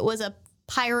seem like it was a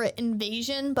pirate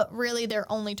invasion, but really their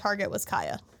only target was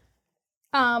Kaya.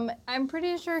 I'm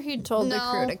pretty sure he told the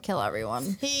crew to kill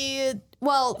everyone.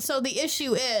 So the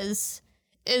issue is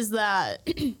that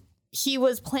he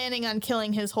was planning on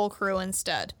killing his whole crew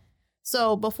instead.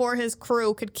 So before his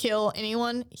crew could kill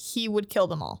anyone, he would kill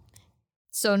them all.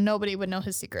 So nobody would know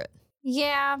his secret.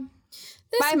 Yeah.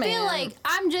 But I feel like,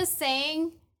 I'm just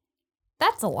saying,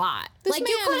 that's a lot. Like,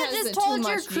 you could have just told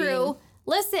your crew,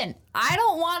 listen, I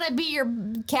don't want to be your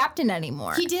captain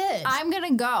anymore. He did. I'm going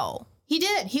to go. He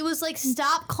did. He was like,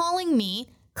 stop calling me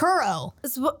Kuro.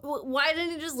 Why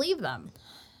didn't he just leave them?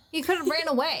 He could have ran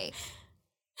away.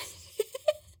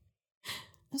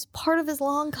 It's part of his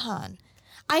long con.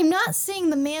 I'm not saying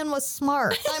the man was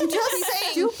smart. I'm just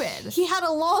saying stupid. He had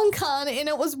a long con and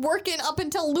it was working up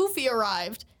until Luffy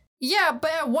arrived. Yeah,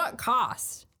 but at what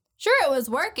cost? Sure, it was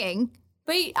working,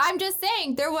 but I'm just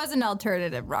saying there was an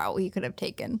alternative route he could have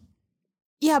taken.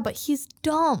 Yeah, but he's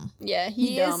dumb. Yeah,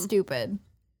 he is stupid.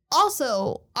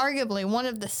 Also, arguably one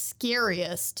of the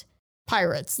scariest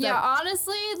pirates. Yeah,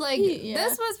 honestly, like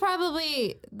this was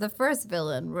probably the first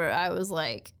villain where I was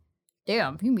like,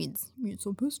 damn, he means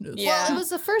some business. Yeah. Well, it was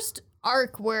the first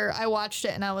arc where I watched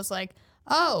it and I was like,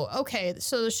 oh, okay,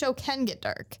 so the show can get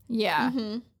dark. Yeah.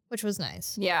 Mm-hmm. Which was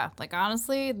nice. Yeah, like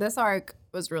honestly, this arc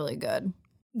was really good.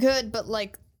 Good, but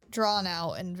like drawn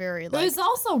out and very like... It was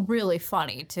also really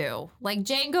funny too. Like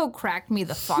Django cracked me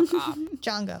the fuck up.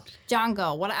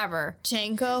 Django, whatever.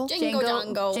 Django,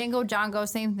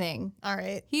 same thing. All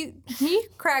right. He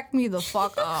cracked me the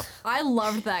fuck up. I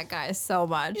loved that guy so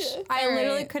much. Yeah, I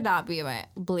literally could not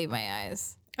believe my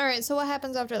eyes. All right, so what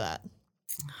happens after that?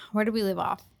 Where do we leave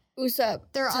off? Usopp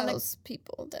tells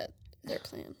people that their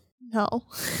plan. No.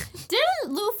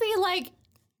 Didn't Luffy like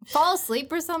fall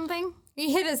asleep or something?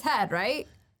 He hit his head, right?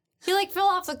 He like fell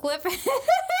off the cliff.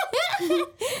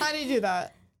 How did he do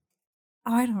that?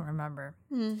 Oh, I don't remember.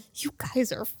 You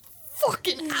guys are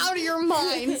fucking out of your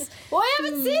minds. Well, I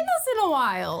haven't seen this in a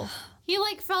while. He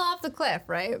like fell off the cliff,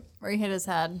 right? Or he hit his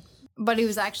head. But he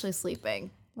was actually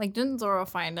sleeping. Like, didn't Zoro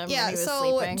find him when he was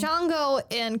sleeping? Yeah, so Django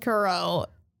and Kuro.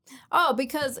 Oh,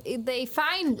 because they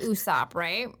find Usopp,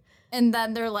 right? And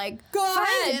then they're like, go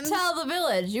ahead, tell the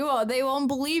village. They won't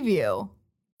believe you.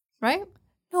 Right?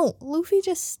 No, Luffy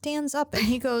just stands up and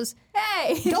he goes,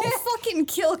 hey, don't fucking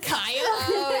kill Kaya.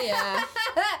 Oh, yeah.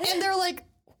 And they're like,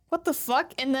 what the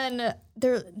fuck? And then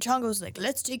Django's like,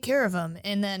 let's take care of him.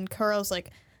 And then Kuro's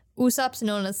like, Usopp's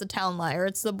known as the town liar.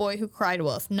 It's the boy who cried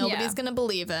wolf. Nobody's going to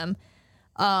believe him.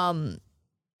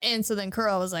 And so then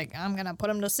Kuro was like, I'm going to put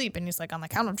him to sleep. And he's like, on the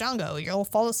count of Django, you'll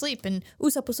fall asleep. And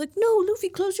Usopp was like, no, Luffy,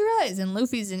 close your eyes. And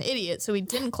Luffy's an idiot, so he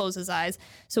didn't close his eyes.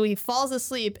 So he falls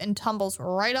asleep and tumbles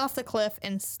right off the cliff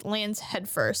and lands head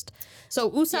first. So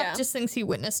Usopp just thinks he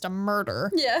witnessed a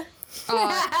murder. Yeah.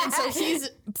 And so he's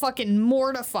fucking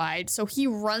mortified. So he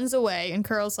runs away. And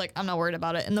Kuro's like, I'm not worried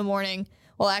about it. In the morning,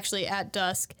 well, actually at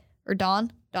dusk, or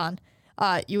dawn,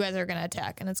 you guys are going to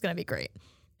attack. And it's going to be great.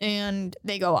 And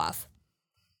they go off.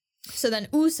 So then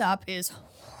Usopp is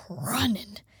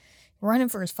running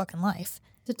for his fucking life.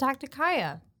 To talk to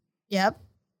Kaya. Yep.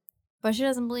 But she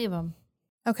doesn't believe him.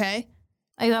 Okay.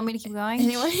 Oh, you want me to keep going?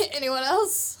 Anyone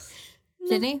else?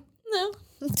 Sydney? No.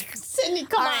 Sydney,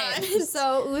 come on.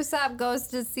 So Usopp goes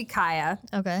to see Kaya.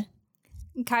 Okay.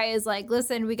 Kaya's like,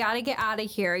 listen, we got to get out of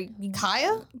here.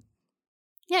 Kaya?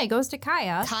 Yeah, he goes to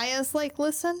Kaya. Kaya's like,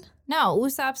 listen? No,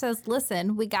 Usopp says,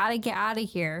 listen, we got to get out of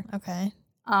here. Okay.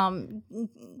 Klahadore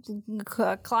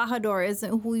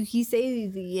isn't who he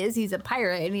says he is. He's a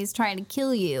pirate and he's trying to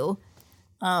kill you.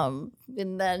 And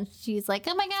then she's like,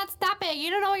 oh my God, stop it. You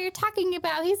don't know what you're talking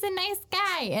about. He's a nice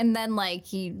guy. And then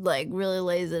he really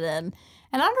lays it in.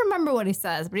 And I don't remember what he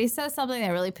says, but he says something that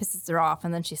really pisses her off,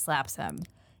 and then she slaps him.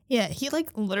 Yeah, he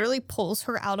literally pulls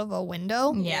her out of a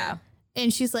window. Yeah.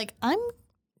 And she's like, I'm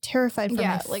terrified for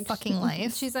my fucking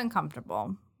life. She's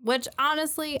uncomfortable, which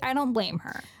honestly, I don't blame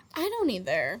her. I don't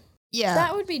either. Yeah.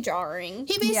 That would be jarring.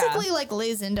 He basically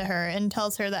lays into her and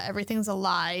tells her that everything's a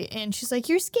lie. And she's like,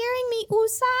 you're scaring me,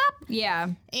 Usopp. Yeah.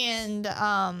 And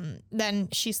then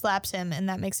she slaps him, and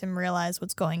that makes him realize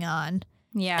what's going on.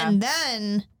 Yeah. And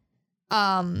then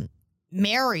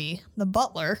Mary, the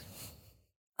butler,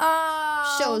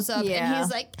 shows up, and he's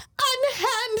like,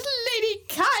 unhand Lady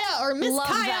Kaya or Miss Love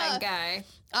Kaya. that guy.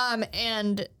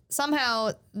 And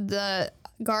somehow the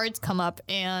guards come up,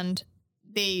 and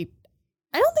I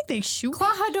don't think they shoot.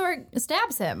 Klahadore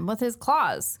stabs him with his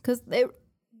claws because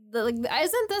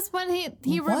isn't this when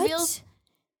he reveals?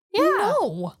 Yeah,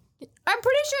 no, I'm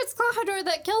pretty sure it's Klahadore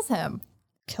that kills him.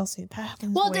 Kelsey, that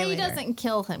happens. Well, way he later. doesn't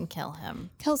kill him.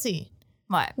 Kelsey,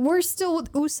 What? we're still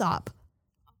with Usopp.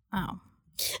 Oh.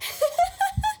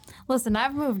 Listen,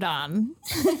 I've moved on.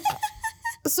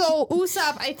 So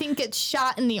Usopp, I think, gets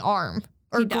shot in the arm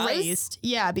or He does? grazed.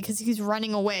 Yeah, because he's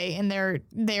running away, and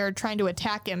they're trying to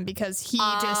attack him because he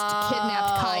just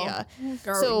kidnapped Kaya.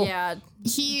 So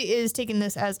he is taking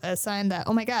this as a sign that,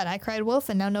 oh my God, I cried wolf,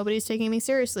 and now nobody's taking me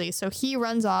seriously. So he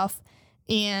runs off,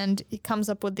 and he comes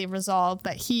up with the resolve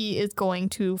that he is going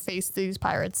to face these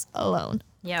pirates alone.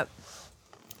 Yep.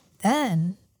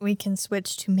 Then we can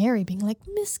switch to Mary being like,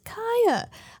 Miss Kaya,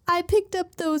 I picked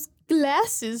up those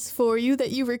glasses for you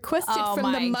that you requested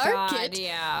from the market. God,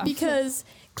 yeah. Because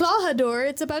Klahadore,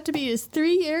 it's about to be his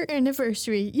 3-year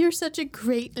anniversary. You're such a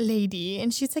great lady.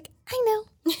 And she's like, I know.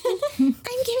 I'm giving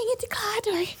it to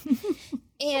Klahadore.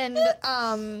 And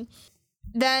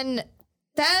then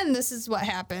this is what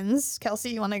happens.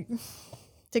 Kelsey, you want to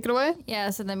take it away? Yeah,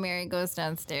 so then Mary goes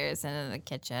downstairs into the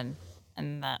kitchen,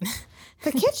 and then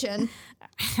The kitchen?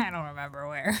 I don't remember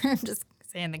where. I'm just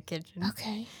saying the kitchen.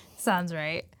 Okay. Sounds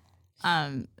right.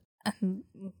 And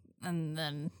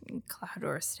then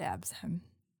Klahadore stabs him.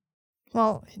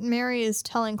 Well, Mary is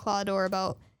telling Klahadore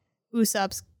about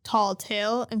Usopp's tall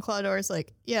tail, and Claudore's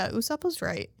like, yeah, Usopp was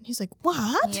right. He's like,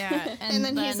 what? Yeah. And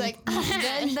then he's like,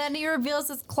 then he reveals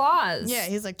his claws. yeah,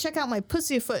 he's like, check out my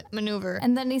pussyfoot maneuver.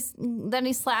 And then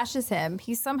he slashes him.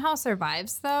 He somehow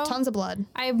survives though. Tons of blood.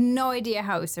 I have no idea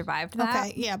how he survived that.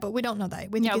 Okay, yeah, but we don't know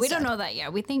that. We don't know that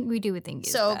yet. We think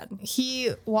he's so dead.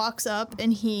 he walks up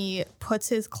and he puts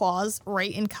his claws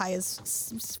right in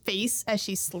Kaya's face as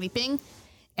she's sleeping,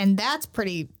 and that's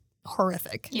pretty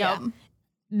horrific. Yep.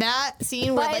 That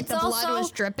scene where But the blood also, was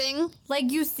dripping.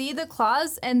 Like, you see the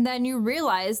claws, and then you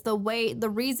realize the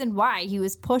reason why he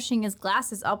was pushing his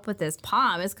glasses up with his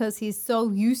palm is because he's so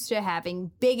used to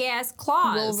having big ass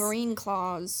claws. Wolverine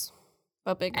claws,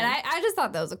 but bigger. And I just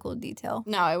thought that was a cool detail.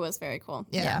 No, it was very cool.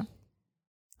 Yeah.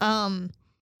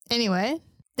 Anyway,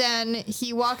 then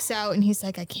he walks out and he's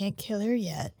like, I can't kill her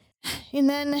yet. And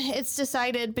then it's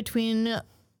decided between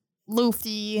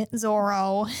Luffy,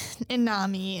 Zoro, and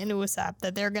Nami and Usopp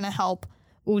that they're gonna help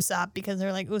Usopp because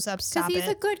they're like, Usopp, stop it. Because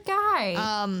he's a good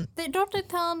guy. They don't have to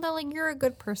tell him that, like, you're a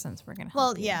good person, so we're gonna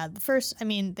help you. Yeah, first,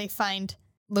 they find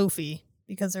Luffy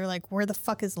because they're like, where the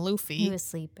fuck is Luffy? He was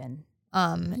sleeping.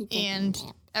 And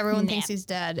everyone thinks he's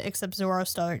dead except Zoro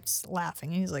starts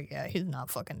laughing and he's like, yeah, he's not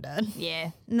fucking dead.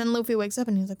 Yeah. And then Luffy wakes up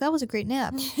and he's like, that was a great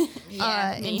nap.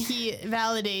 Yeah, and he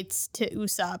validates to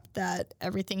Usopp that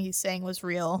everything he's saying was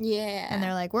real. Yeah. And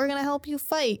they're like, we're going to help you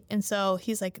fight. And so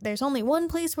he's like, there's only one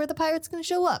place where the pirate's going to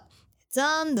show up. It's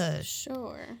on the...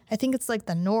 Sure. I think it's like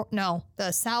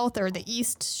the south or the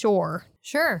east shore.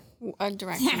 Sure. A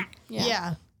direction.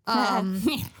 Yeah.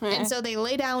 And so they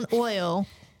lay down oil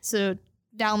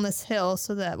down this hill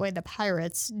so that way the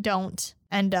pirates don't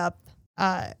end up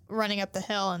running up the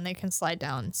hill and they can slide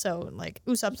down. So like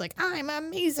Usopp's like, I'm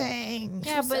amazing.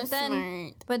 Yeah,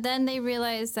 Smart. but then they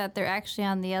realize that they're actually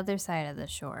on the other side of the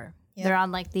shore. Yep. They're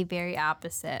on like the very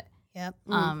opposite. Yep.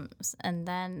 And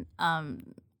then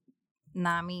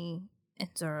Nami and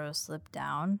Zoro slip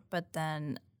down, but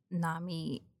then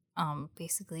Nami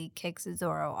basically kicks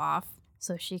Zoro off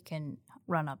so she can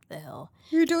run up the hill.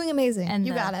 You're doing amazing. And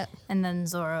you got it. And then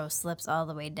Zoro slips all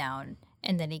the way down,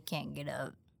 and then he can't get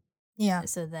up. Yeah.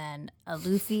 So then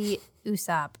Luffy,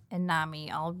 Usopp, and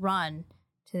Nami all run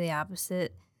to the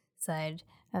opposite side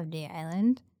of the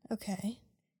island. Okay.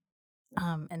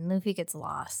 And Luffy gets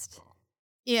lost.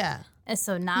 Yeah. And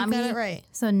so Nami, you got it right.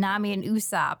 So Nami and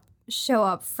Usopp show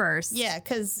up first. Yeah,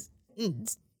 because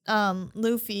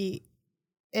Luffy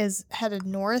is headed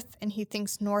north, and he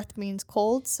thinks north means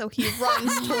cold, so he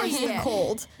runs towards the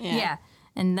cold. Yeah.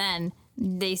 And then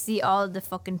they see all of the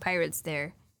fucking pirates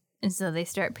there. And so they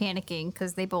start panicking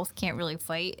because they both can't really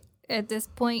fight at this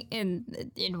point in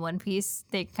One Piece.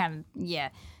 They kind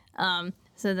of,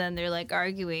 so then they're like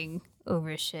arguing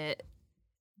over shit.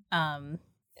 And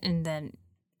then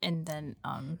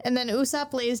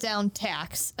Usopp lays down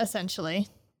tax, essentially.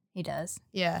 he does.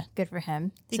 Yeah. Good for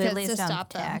him. Because so he lays to down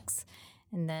stop them. tax.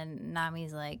 And then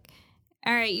Nami's like,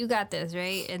 all right, you got this,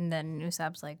 right? And then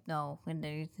Usopp's like, no. And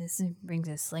then he brings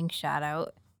his slingshot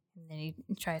out. And then he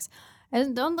tries.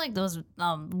 And don't like those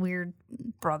weird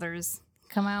brothers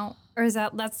come out? Or is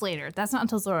that's later? That's not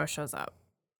until Zoro shows up.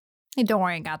 Hey, don't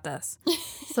worry, I got this.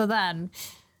 So then,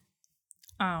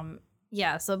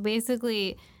 yeah, so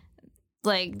basically,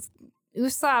 like,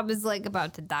 Usopp is like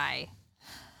about to die.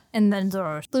 And then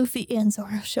Luffy and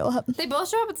Zoro show up. They both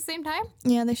show up at the same time?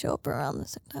 Yeah, they show up around the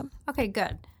same time. Okay,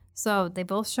 good. So they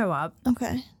both show up.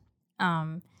 Okay.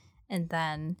 And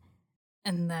then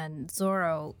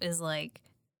Zoro is like,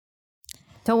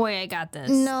 don't worry, I got this.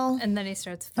 No. And then he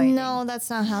starts fighting. No, that's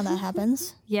not how that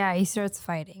happens. Yeah, he starts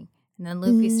fighting. And then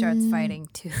Luffy starts fighting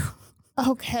too.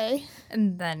 Okay.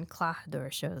 And then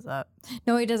Klahadore shows up.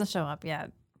 No, he doesn't show up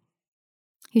yet.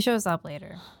 He shows up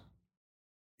later.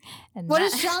 And what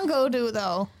does Django do,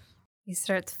 though? He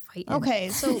starts fighting. Okay,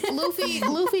 so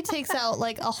Luffy takes out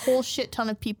like a whole shit ton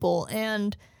of people,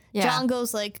 and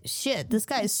Django's like, shit, this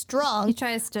guy's strong. He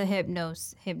tries to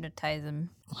hypnotize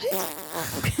him.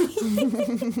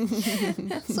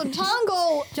 So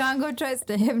Django tries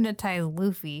to hypnotize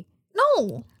Luffy.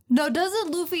 No,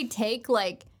 doesn't Luffy take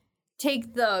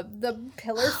the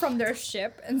pillar from their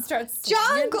ship and starts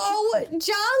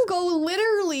Django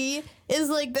literally is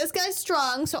like, this guy's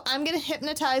strong, so I'm gonna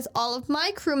hypnotize all of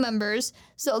my crew members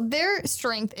so their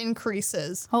strength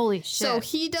increases. Holy shit. So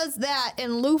he does that,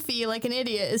 and Luffy, like an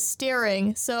idiot, is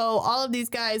staring. So all of these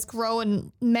guys grow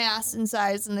in mass and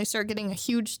size, and they start getting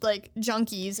huge, like,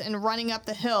 junkies and running up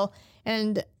the hill,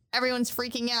 and everyone's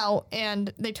freaking out,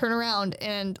 and they turn around,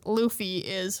 and Luffy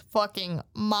is fucking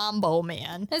Mambo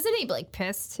Man. Isn't he, like,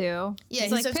 pissed, too? Yeah, he's he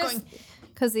like, starts pissed going...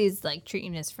 because he's, like,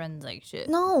 treating his friends like shit.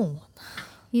 No.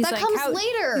 That like, comes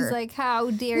later. He's like, how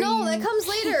dare you? No, that comes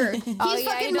later. He's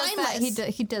fucking mindless.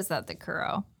 He does that to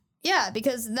Kuro. Yeah,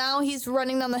 because now he's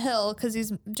running down the hill because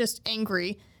he's just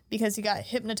angry because he got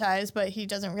hypnotized, but he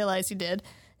doesn't realize he did.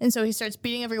 And so he starts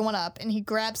beating everyone up, and he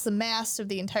grabs the mast of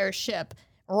the entire ship,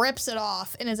 rips it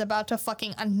off, and is about to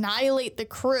fucking annihilate the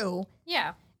crew.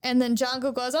 Yeah. And then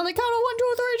Django goes, on the count of 1,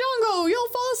 2, 3, Django, you'll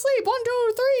fall asleep. 1,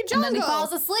 2, 3, Django. And then he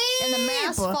falls asleep. And the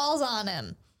mast falls on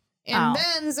him. And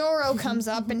then Zoro comes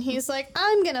up, and he's like,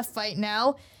 I'm gonna fight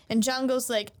now. And Django's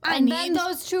like, then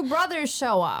those two brothers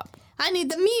show up. I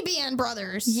need the Meban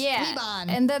brothers. Yeah. Meban.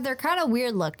 And then they're kind of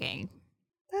weird looking.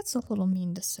 That's a little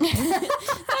mean to say.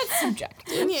 That's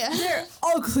subjective. Yeah. They're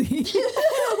ugly.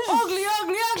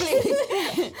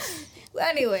 ugly.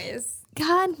 Anyways.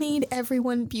 God made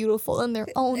everyone beautiful in their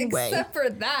own way. Except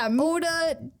for them.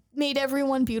 Oda made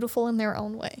everyone beautiful in their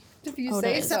own way. If you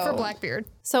Oda, except for Blackbeard.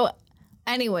 So,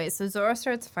 anyway, so Zoro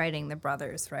starts fighting the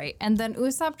brothers, right? And then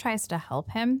Usopp tries to help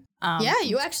him. Yeah,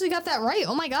 you actually got that right.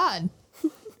 Oh my god.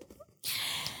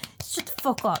 Shut the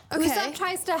fuck up. Okay. Usopp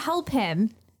tries to help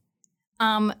him.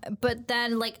 But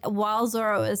then, like, while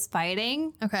Zoro is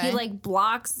fighting, he, like,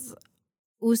 blocks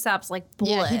Usopp's, like,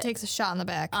 bullet. Yeah, he takes a shot in the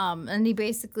back. And he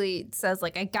basically says,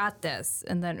 like, I got this.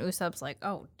 And then Usopp's like,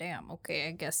 oh, damn, okay,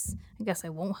 I guess I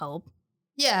won't help.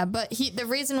 Yeah, but the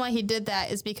reason why he did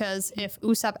that is because if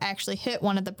Usopp actually hit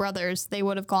one of the brothers, they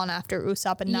would have gone after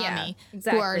Usopp and Nami,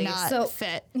 who are not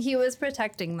fit. He was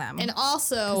protecting them. And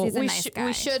also, he's a nice guy.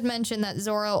 We should mention that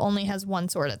Zoro only has one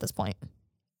sword at this point.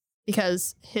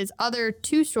 Because his other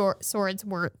two swords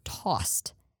were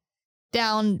tossed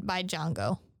down by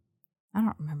Django. I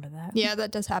don't remember that. Yeah,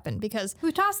 that does happen. Because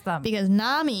who tossed them? Because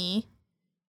Nami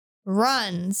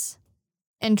runs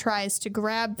and tries to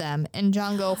grab them, and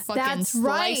Django fucking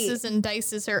slices and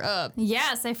dices her up.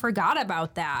 Yes, I forgot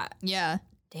about that. Yeah.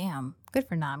 Damn. Good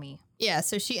for Nami. Yeah,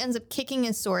 so she ends up kicking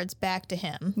his swords back to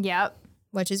him. Yep.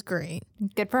 Which is great.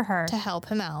 Good for her. To help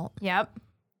him out. Yep.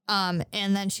 And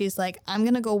then she's like, I'm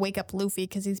gonna go wake up Luffy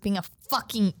because he's being a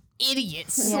fucking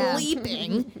idiot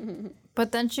sleeping.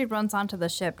 But then she runs onto the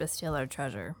ship to steal her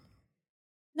treasure.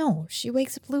 No, she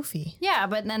wakes up Luffy. Yeah,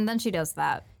 but then she does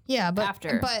that. Yeah, but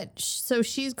after. So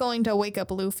she's going to wake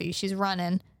up Luffy. She's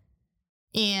running.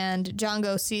 And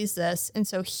Django sees this, and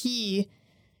so he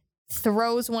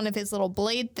throws one of his little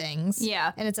blade things.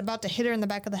 Yeah. And it's about to hit her in the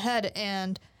back of the head,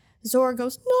 and Zoro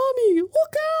goes, Nami,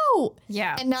 look out!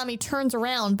 Yeah. And Nami turns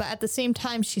around, but at the same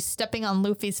time, she's stepping on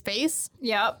Luffy's face.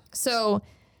 Yep. So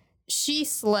she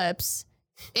slips,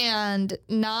 and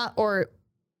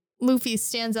Luffy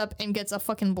stands up and gets a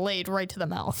fucking blade right to the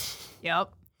mouth.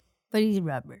 Yep. But he's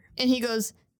rubber. And he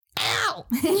goes, ow!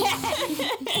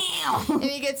 Ow! And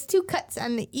he gets 2 cuts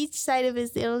on each side of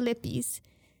his little lippies.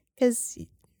 Because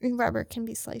rubber can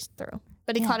be sliced through.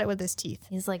 But he caught it with his teeth.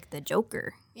 He's like the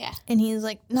Joker. Yeah. And he's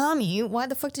like, Nami, why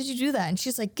the fuck did you do that? And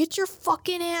she's like, get your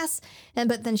fucking ass.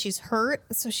 But then she's hurt.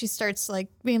 So she starts like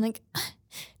being like,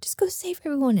 just go save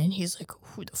everyone. And he's like,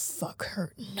 who the fuck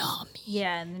hurt Nami?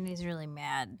 Yeah, and then he's really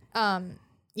mad.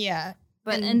 Yeah.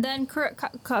 But and then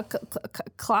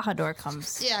Klahadore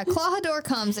comes. Yeah, Klahadore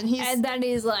comes and then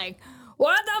he's like,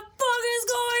 what the fuck is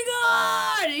going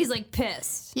on? And he's like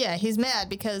pissed. Yeah, he's mad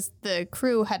because the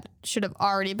crew should have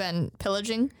already been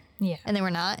pillaging. Yeah. And they were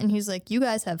not. And he's like, you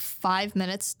guys have 5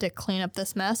 minutes to clean up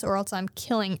this mess or else I'm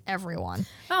killing everyone.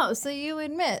 Oh, so you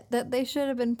admit that they should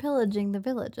have been pillaging the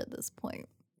village at this point.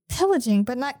 Pillaging,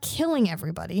 but not killing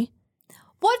everybody.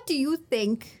 What do you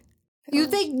think? You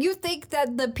think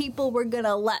that the people were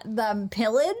gonna let them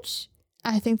pillage?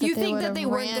 I think that they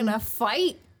weren't gonna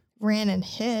fight? Ran and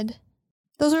hid.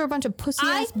 Those are a bunch of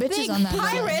pussy-ass bitches on that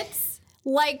pirates,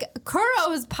 like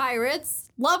Kuro's pirates,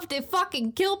 love to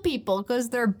fucking kill people because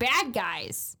they're bad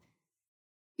guys.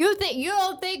 You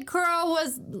don't think Kuro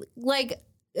was like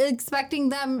expecting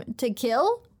them to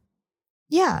kill?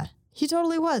 Yeah, he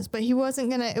totally was, but he wasn't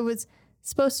gonna. It was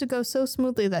supposed to go so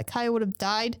smoothly that Kaya would have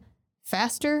died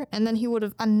faster, and then he would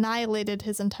have annihilated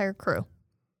his entire crew.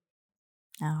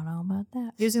 I don't know about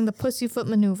that. Using the pussyfoot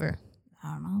maneuver.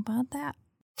 I don't know about that.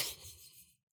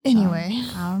 Anyway.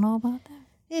 I don't know about that.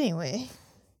 Anyway.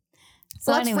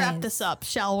 So let's wrap this up,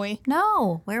 shall we?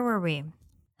 No. Where were we?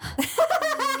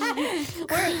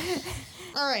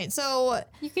 All right, so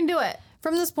you can do it.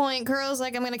 From this point, Kuro's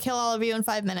like, I'm going to kill all of you in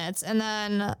 5 minutes. And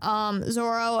then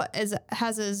Zoro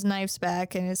has his knives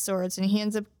back and his swords, and he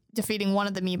ends up defeating one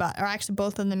of the Mebon, or actually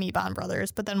both of the Mebon brothers.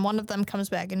 But then one of them comes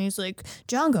back and he's like,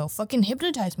 Django, fucking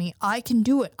hypnotize me. I can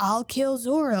do it. I'll kill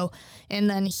Zoro. And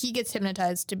then he gets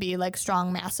hypnotized to be like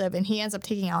strong, massive, and he ends up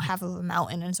taking out half of a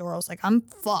mountain. And Zoro's like, I'm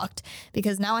fucked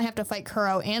because now I have to fight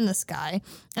Kuro and this guy.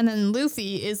 And then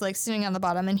Luffy is like sitting on the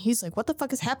bottom and he's like, what the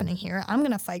fuck is happening here? I'm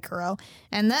going to fight Kuro.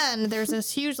 And then there's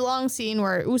this huge long scene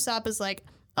where Usopp is like,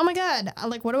 oh my God,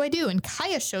 like, what do I do? And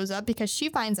Kaya shows up because she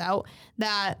finds out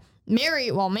that Mary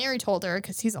told her,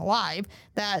 because he's alive,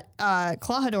 that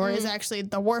Klahadore is actually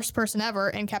the worst person ever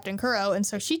and Captain Kuro. And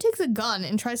so she takes a gun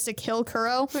and tries to kill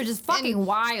Kuro. Which is fucking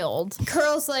wild.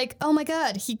 Kuro's like, oh my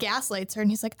God. He gaslights her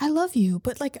and he's like, I love you,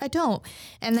 but like, I don't.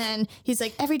 And then he's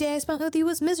like, every day I spent with you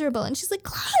was miserable. And she's like,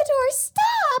 Klahadore,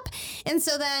 stop. And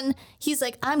so then he's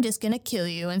like, I'm just going to kill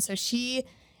you. And so she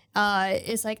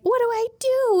is like, what do I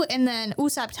do? And then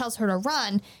Usopp tells her to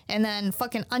run, and then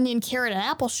fucking Onion, Carrot, and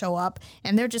Apple show up,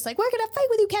 and they're just like, we're gonna fight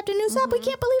with you, Captain Usopp. We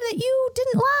can't believe that you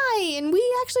didn't lie, and we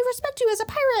actually respect you as a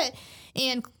pirate.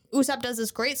 And Usopp does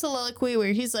this great soliloquy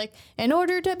where he's like, in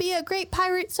order to be a great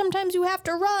pirate, sometimes you have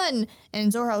to run.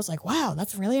 And Zoro's like, wow,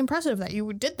 that's really impressive that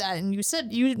you did that, and you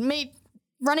said you made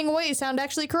running away sound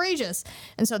actually courageous.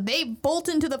 And so they bolt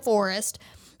into the forest.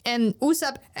 And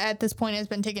Usopp, at this point, has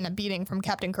been taking a beating from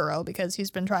Captain Kuro because he's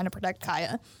been trying to protect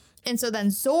Kaya. And so then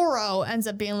Zoro ends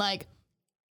up being like,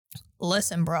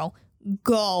 listen, bro,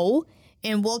 go,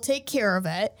 and we'll take care of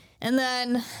it. And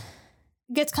then it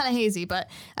gets kind of hazy,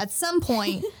 but at some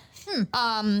point,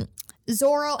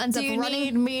 Zoro ends up running. Do you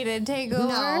need me to take over?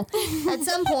 No. At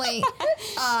some point,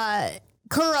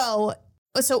 Kuro...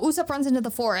 So Usopp runs into the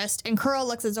forest, and Kuro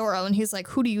looks at Zoro, and he's like,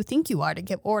 who do you think you are to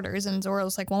give orders? And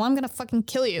Zoro's like, well, I'm going to fucking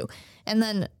kill you. And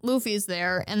then Luffy's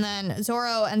there, and then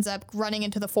Zoro ends up running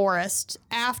into the forest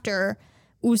after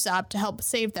Usopp to help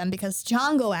save them, because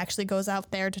Django actually goes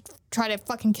out there to try to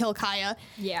fucking kill Kaya.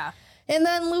 Yeah. And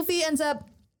then Luffy ends up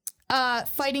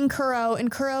fighting Kuro, and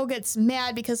Kuro gets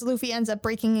mad because Luffy ends up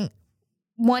breaking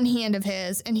one hand of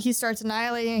his, and he starts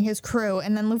annihilating his crew.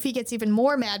 And then Luffy gets even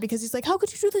more mad because he's like, how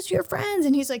could you do this to your friends?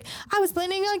 And he's like, I was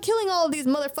planning on killing all of these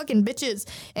motherfucking bitches.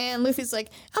 And Luffy's like,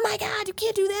 oh my God, you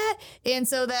can't do that. And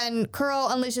so then Kuro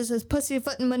unleashes his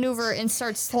pussyfoot maneuver and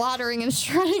starts slaughtering and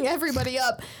shredding everybody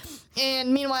up.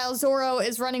 And meanwhile, Zoro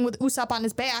is running with Usopp on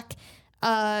his back.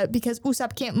 because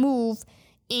Usopp can't move.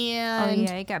 And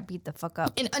he got beat the fuck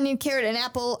up. And Onion, Carrot, and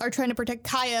Apple are trying to protect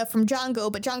Kaya from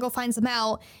Django, but Django finds them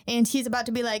out, and he's about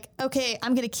to be like, okay,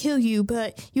 I'm going to kill you,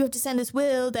 but you have to send this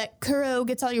will that Kuro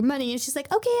gets all your money. And she's like,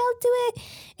 okay, I'll do it.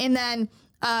 And then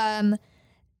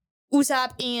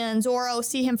Usopp and Zoro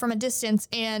see him from a distance,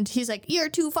 and he's like, you're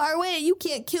too far away, you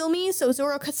can't kill me. So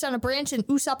Zoro cuts down a branch, and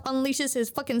Usopp unleashes his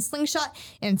fucking slingshot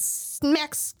and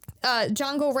smacks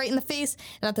Django right in the face.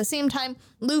 And at the same time,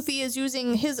 Luffy is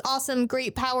using his awesome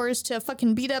great powers to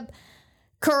fucking beat up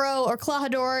Kuro or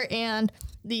Klahadore, and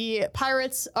the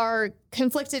pirates are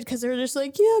conflicted because they're just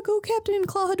like, yeah, go Captain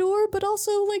Klahadore, but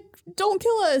also, like, don't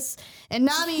kill us. And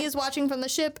Nami is watching from the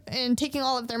ship and taking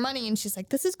all of their money, and she's like,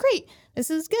 this is great.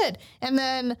 This is good. And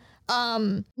then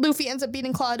Luffy ends up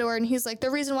beating Klahadore, and he's like,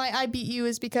 the reason why I beat you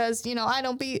is because, you know, I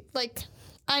don't beat, like,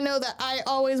 I know that I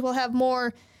always will have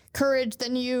more courage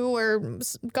than you, or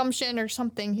gumption or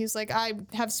something. He's like, I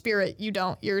have spirit, you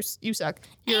don't. You suck.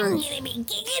 I'm gonna be king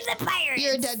of the pirates.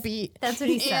 You're a deadbeat. That's what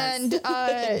he says.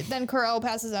 And then Kuro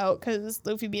passes out because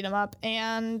Luffy beat him up.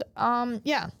 And Kai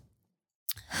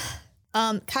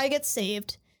gets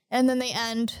saved, and then they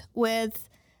end with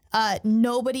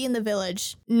nobody in the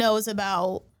village knows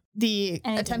about the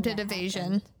attempted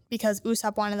invasion because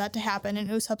Usopp wanted that to happen, and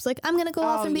Usopp's like, I'm gonna go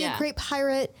off and be a great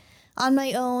pirate on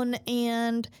my own.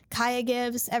 And Kaya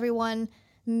gives everyone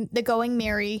the Going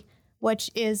Merry, which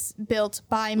is built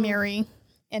by Mary,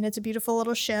 and it's a beautiful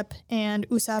little ship. And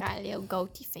Usopp got a little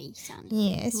goatee face on it.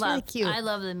 Yeah, it's really cute. I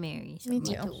love the Mary. Me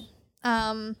too.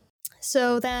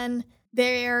 So then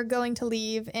they're going to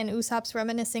leave, and Usopp's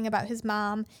reminiscing about his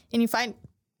mom, and you find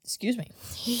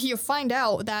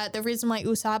out that the reason why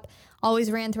Usopp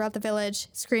always ran throughout the village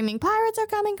screaming, pirates are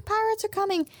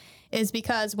coming, is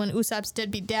because when Usopp's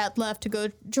deadbeat dad left to go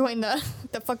join the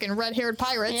fucking red-haired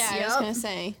pirates. Yeah, I was going to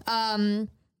say.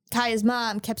 Kaya's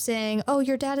mom kept saying, oh,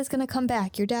 your dad is going to come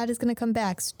back. Your dad is going to come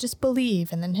back. So just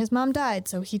believe. And then his mom died,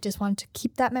 so he just wanted to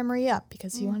keep that memory up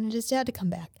because he wanted his dad to come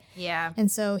back. Yeah.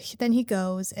 And so then he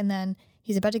goes, and then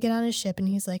he's about to get on his ship, and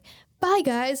he's like, bye,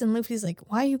 guys. And Luffy's like,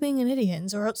 why are you being an idiot? And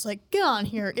Zoro's like, get on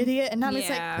here, idiot. And Nami's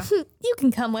like, you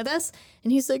can come with us.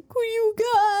 And he's like, who are you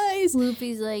guys?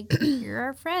 Luffy's like, you're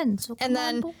our friends. So and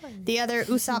then the other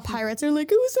Usopp pirates are like,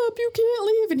 Usopp, you can't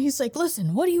leave. And he's like,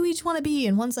 listen, what do you each want to be?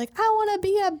 And one's like, I want to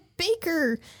be a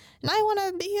baker. And I want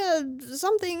to be a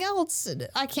something else.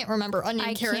 I can't rember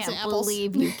onion, carrots, and apples. I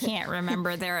can't believe you can't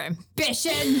remember their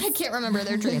ambitions. I can't remember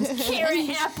their dreams. Carrot,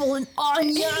 apple, and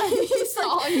onion.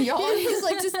 He's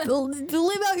like, just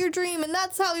live out your dream, and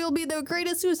that's how you'll be the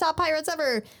greatest Usopp pirates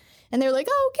ever. And they're like,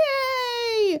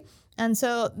 okay. And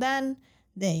so then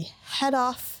they head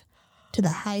off to the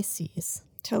high seas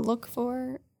to look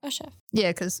for a chef. Yeah,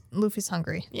 because Luffy's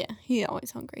hungry. Yeah, he's always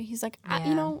hungry. He's like,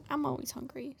 I'm always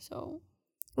hungry, so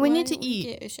we need to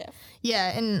eat. Get a chef.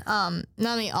 Yeah, and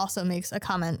Nami also makes a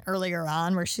comment earlier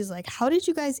on where she's like, how did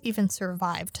you guys even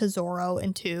survive, to Zoro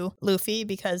and to Luffy,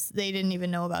 because they didn't even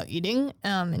know about eating.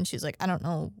 And she's like, I don't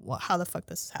know how the fuck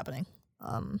this is happening.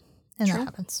 And that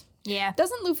happens. Yeah.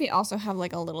 Doesn't Luffy also have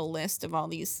like a little list of all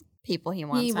these people he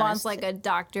wants? He wants like a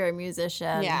doctor, a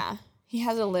musician. Yeah. He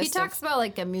has a list. He talks about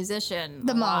like a musician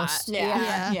the most.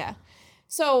 Yeah.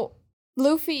 So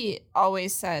Luffy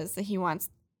always says that he wants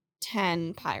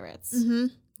 10 pirates. Mm-hmm.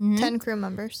 Mm-hmm. 10 crew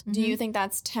members. Mm-hmm. Do you think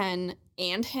that's 10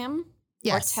 and him?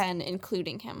 Yes. Or 10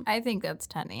 including him? I think that's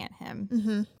 10 and him.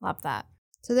 Mm-hmm. Love that.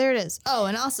 So there it is. Oh,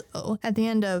 and also at the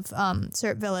end of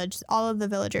Syrup Village, all of the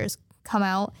villagers come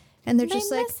out, and they're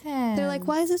just like, they're like,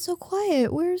 why is it so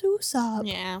quiet? Where's Usopp?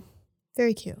 Yeah.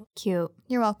 Very cute. Cute.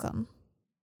 You're welcome.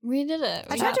 We did it.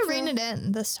 I tried to rein it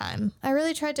in this time. I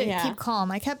really tried to keep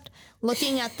calm. I kept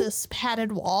looking at this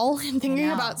padded wall and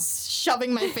thinking about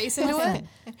shoving my face into it.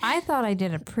 I thought I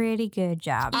did a pretty good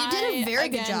job. You did a very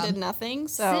good job. I did nothing.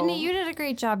 So Sydney, you did a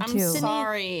great job too. I'm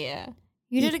sorry.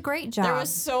 You did a great job. There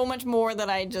was so much more that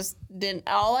I just didn't.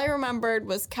 All I remembered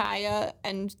was Kaya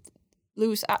and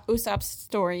Usopp's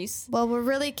stories. Well, we're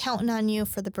really counting on you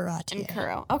for the Baratie. And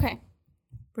Kuro. Okay.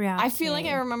 I feel like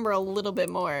I remember a little bit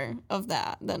more of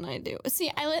that than I do.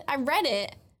 See, I read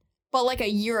it, but like a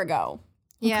year ago.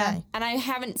 Yeah. Okay. And I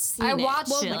haven't seen it. I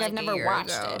watched it. Like I've never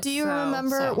watched it. Do you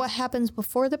remember what happens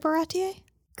before the Baratie?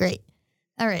 Great.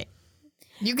 All right.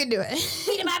 You can do it.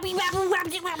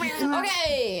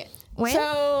 Okay. When?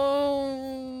 So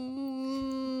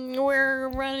we're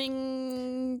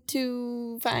running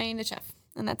to find a chef,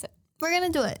 and that's it. We're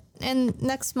going to do it. And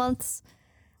next month's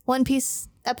One Piece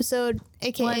episode,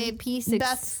 aka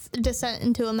Beth's descent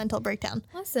into a mental breakdown.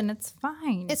 Listen, it's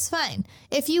fine. It's fine.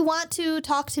 If you want to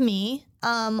talk to me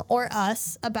or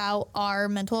us about our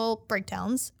mental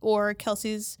breakdowns or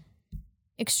Kelsey's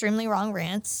extremely wrong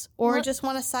rants or just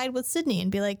want to side with Sydney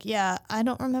and be like, yeah, I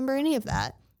don't remember any of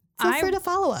that, feel free to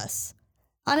follow us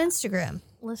on Instagram.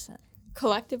 Listen.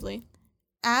 Collectively.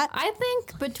 I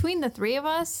think between the three of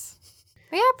us,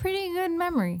 we have pretty good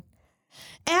memory.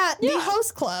 At the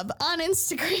Host Club on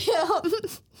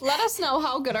Instagram. Let us know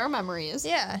how good our memory is.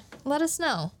 Yeah, let us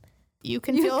know. You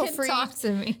can feel free talk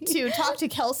to me. to talk to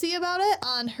Kelsey about it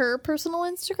on her personal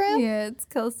Instagram. Yeah, it's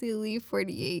Kelsey Lee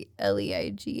 48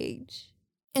 Leigh.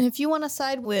 And if you want to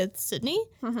side with Sydney,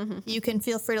 you can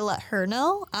feel free to let her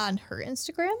know on her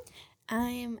Instagram. I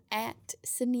am at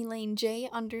Sydney Lane J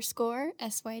 _ SYDNEYLAINEJ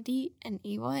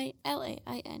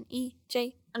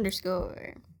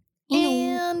 _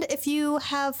 And if you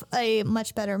have a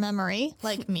much better memory,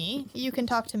 like me, you can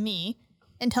talk to me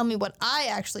and tell me what I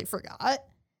actually forgot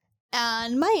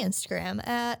on my Instagram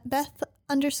at Beth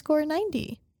 _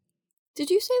 90. Did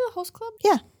you say the Host Club?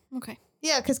 Yeah. Okay.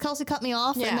 Yeah, because Kelsey cut me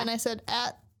off, and then I said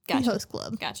at the Host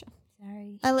Club. Gotcha.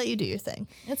 Sorry. I let you do your thing.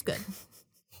 It's good.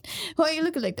 Why are you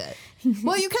looking like that?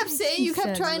 Well, you kept saying, you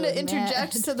kept trying to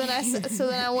interject, so then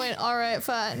I went, all right,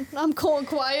 fine. I'm going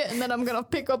quiet, and then I'm gonna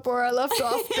pick up where I left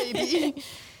off, baby.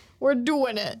 We're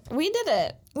doing it. We did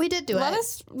it. We did do it. Let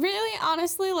us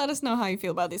know how you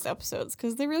feel about these episodes,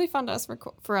 because they're really fun to us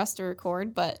for us to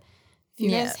record. But if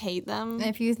you guys hate them,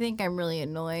 if you think I'm really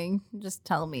annoying, just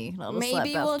tell me. I'll just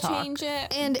maybe we'll change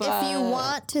it. And if you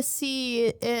want to see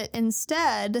it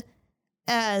instead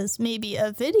as maybe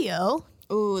a video.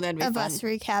 Ooh, that'd be of fun. us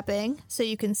recapping, so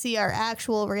you can see our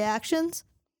actual reactions,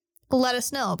 let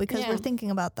us know, because we're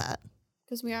thinking about that.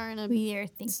 Because we are in a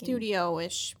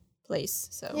studio-ish place,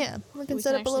 so yeah, we can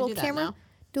set up a little camera,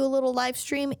 do a little live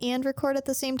stream, and record at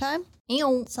the same time.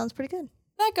 Sounds pretty good.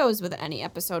 That goes with any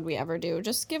episode we ever do.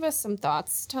 Just give us some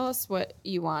thoughts. Tell us what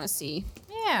you want to see.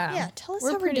 Yeah, tell us we're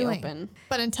how we're pretty doing. Open.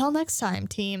 But until next time,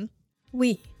 team,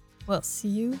 we will see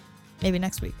you maybe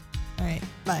next week. All right,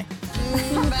 bye.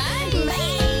 Bye.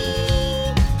 Bye.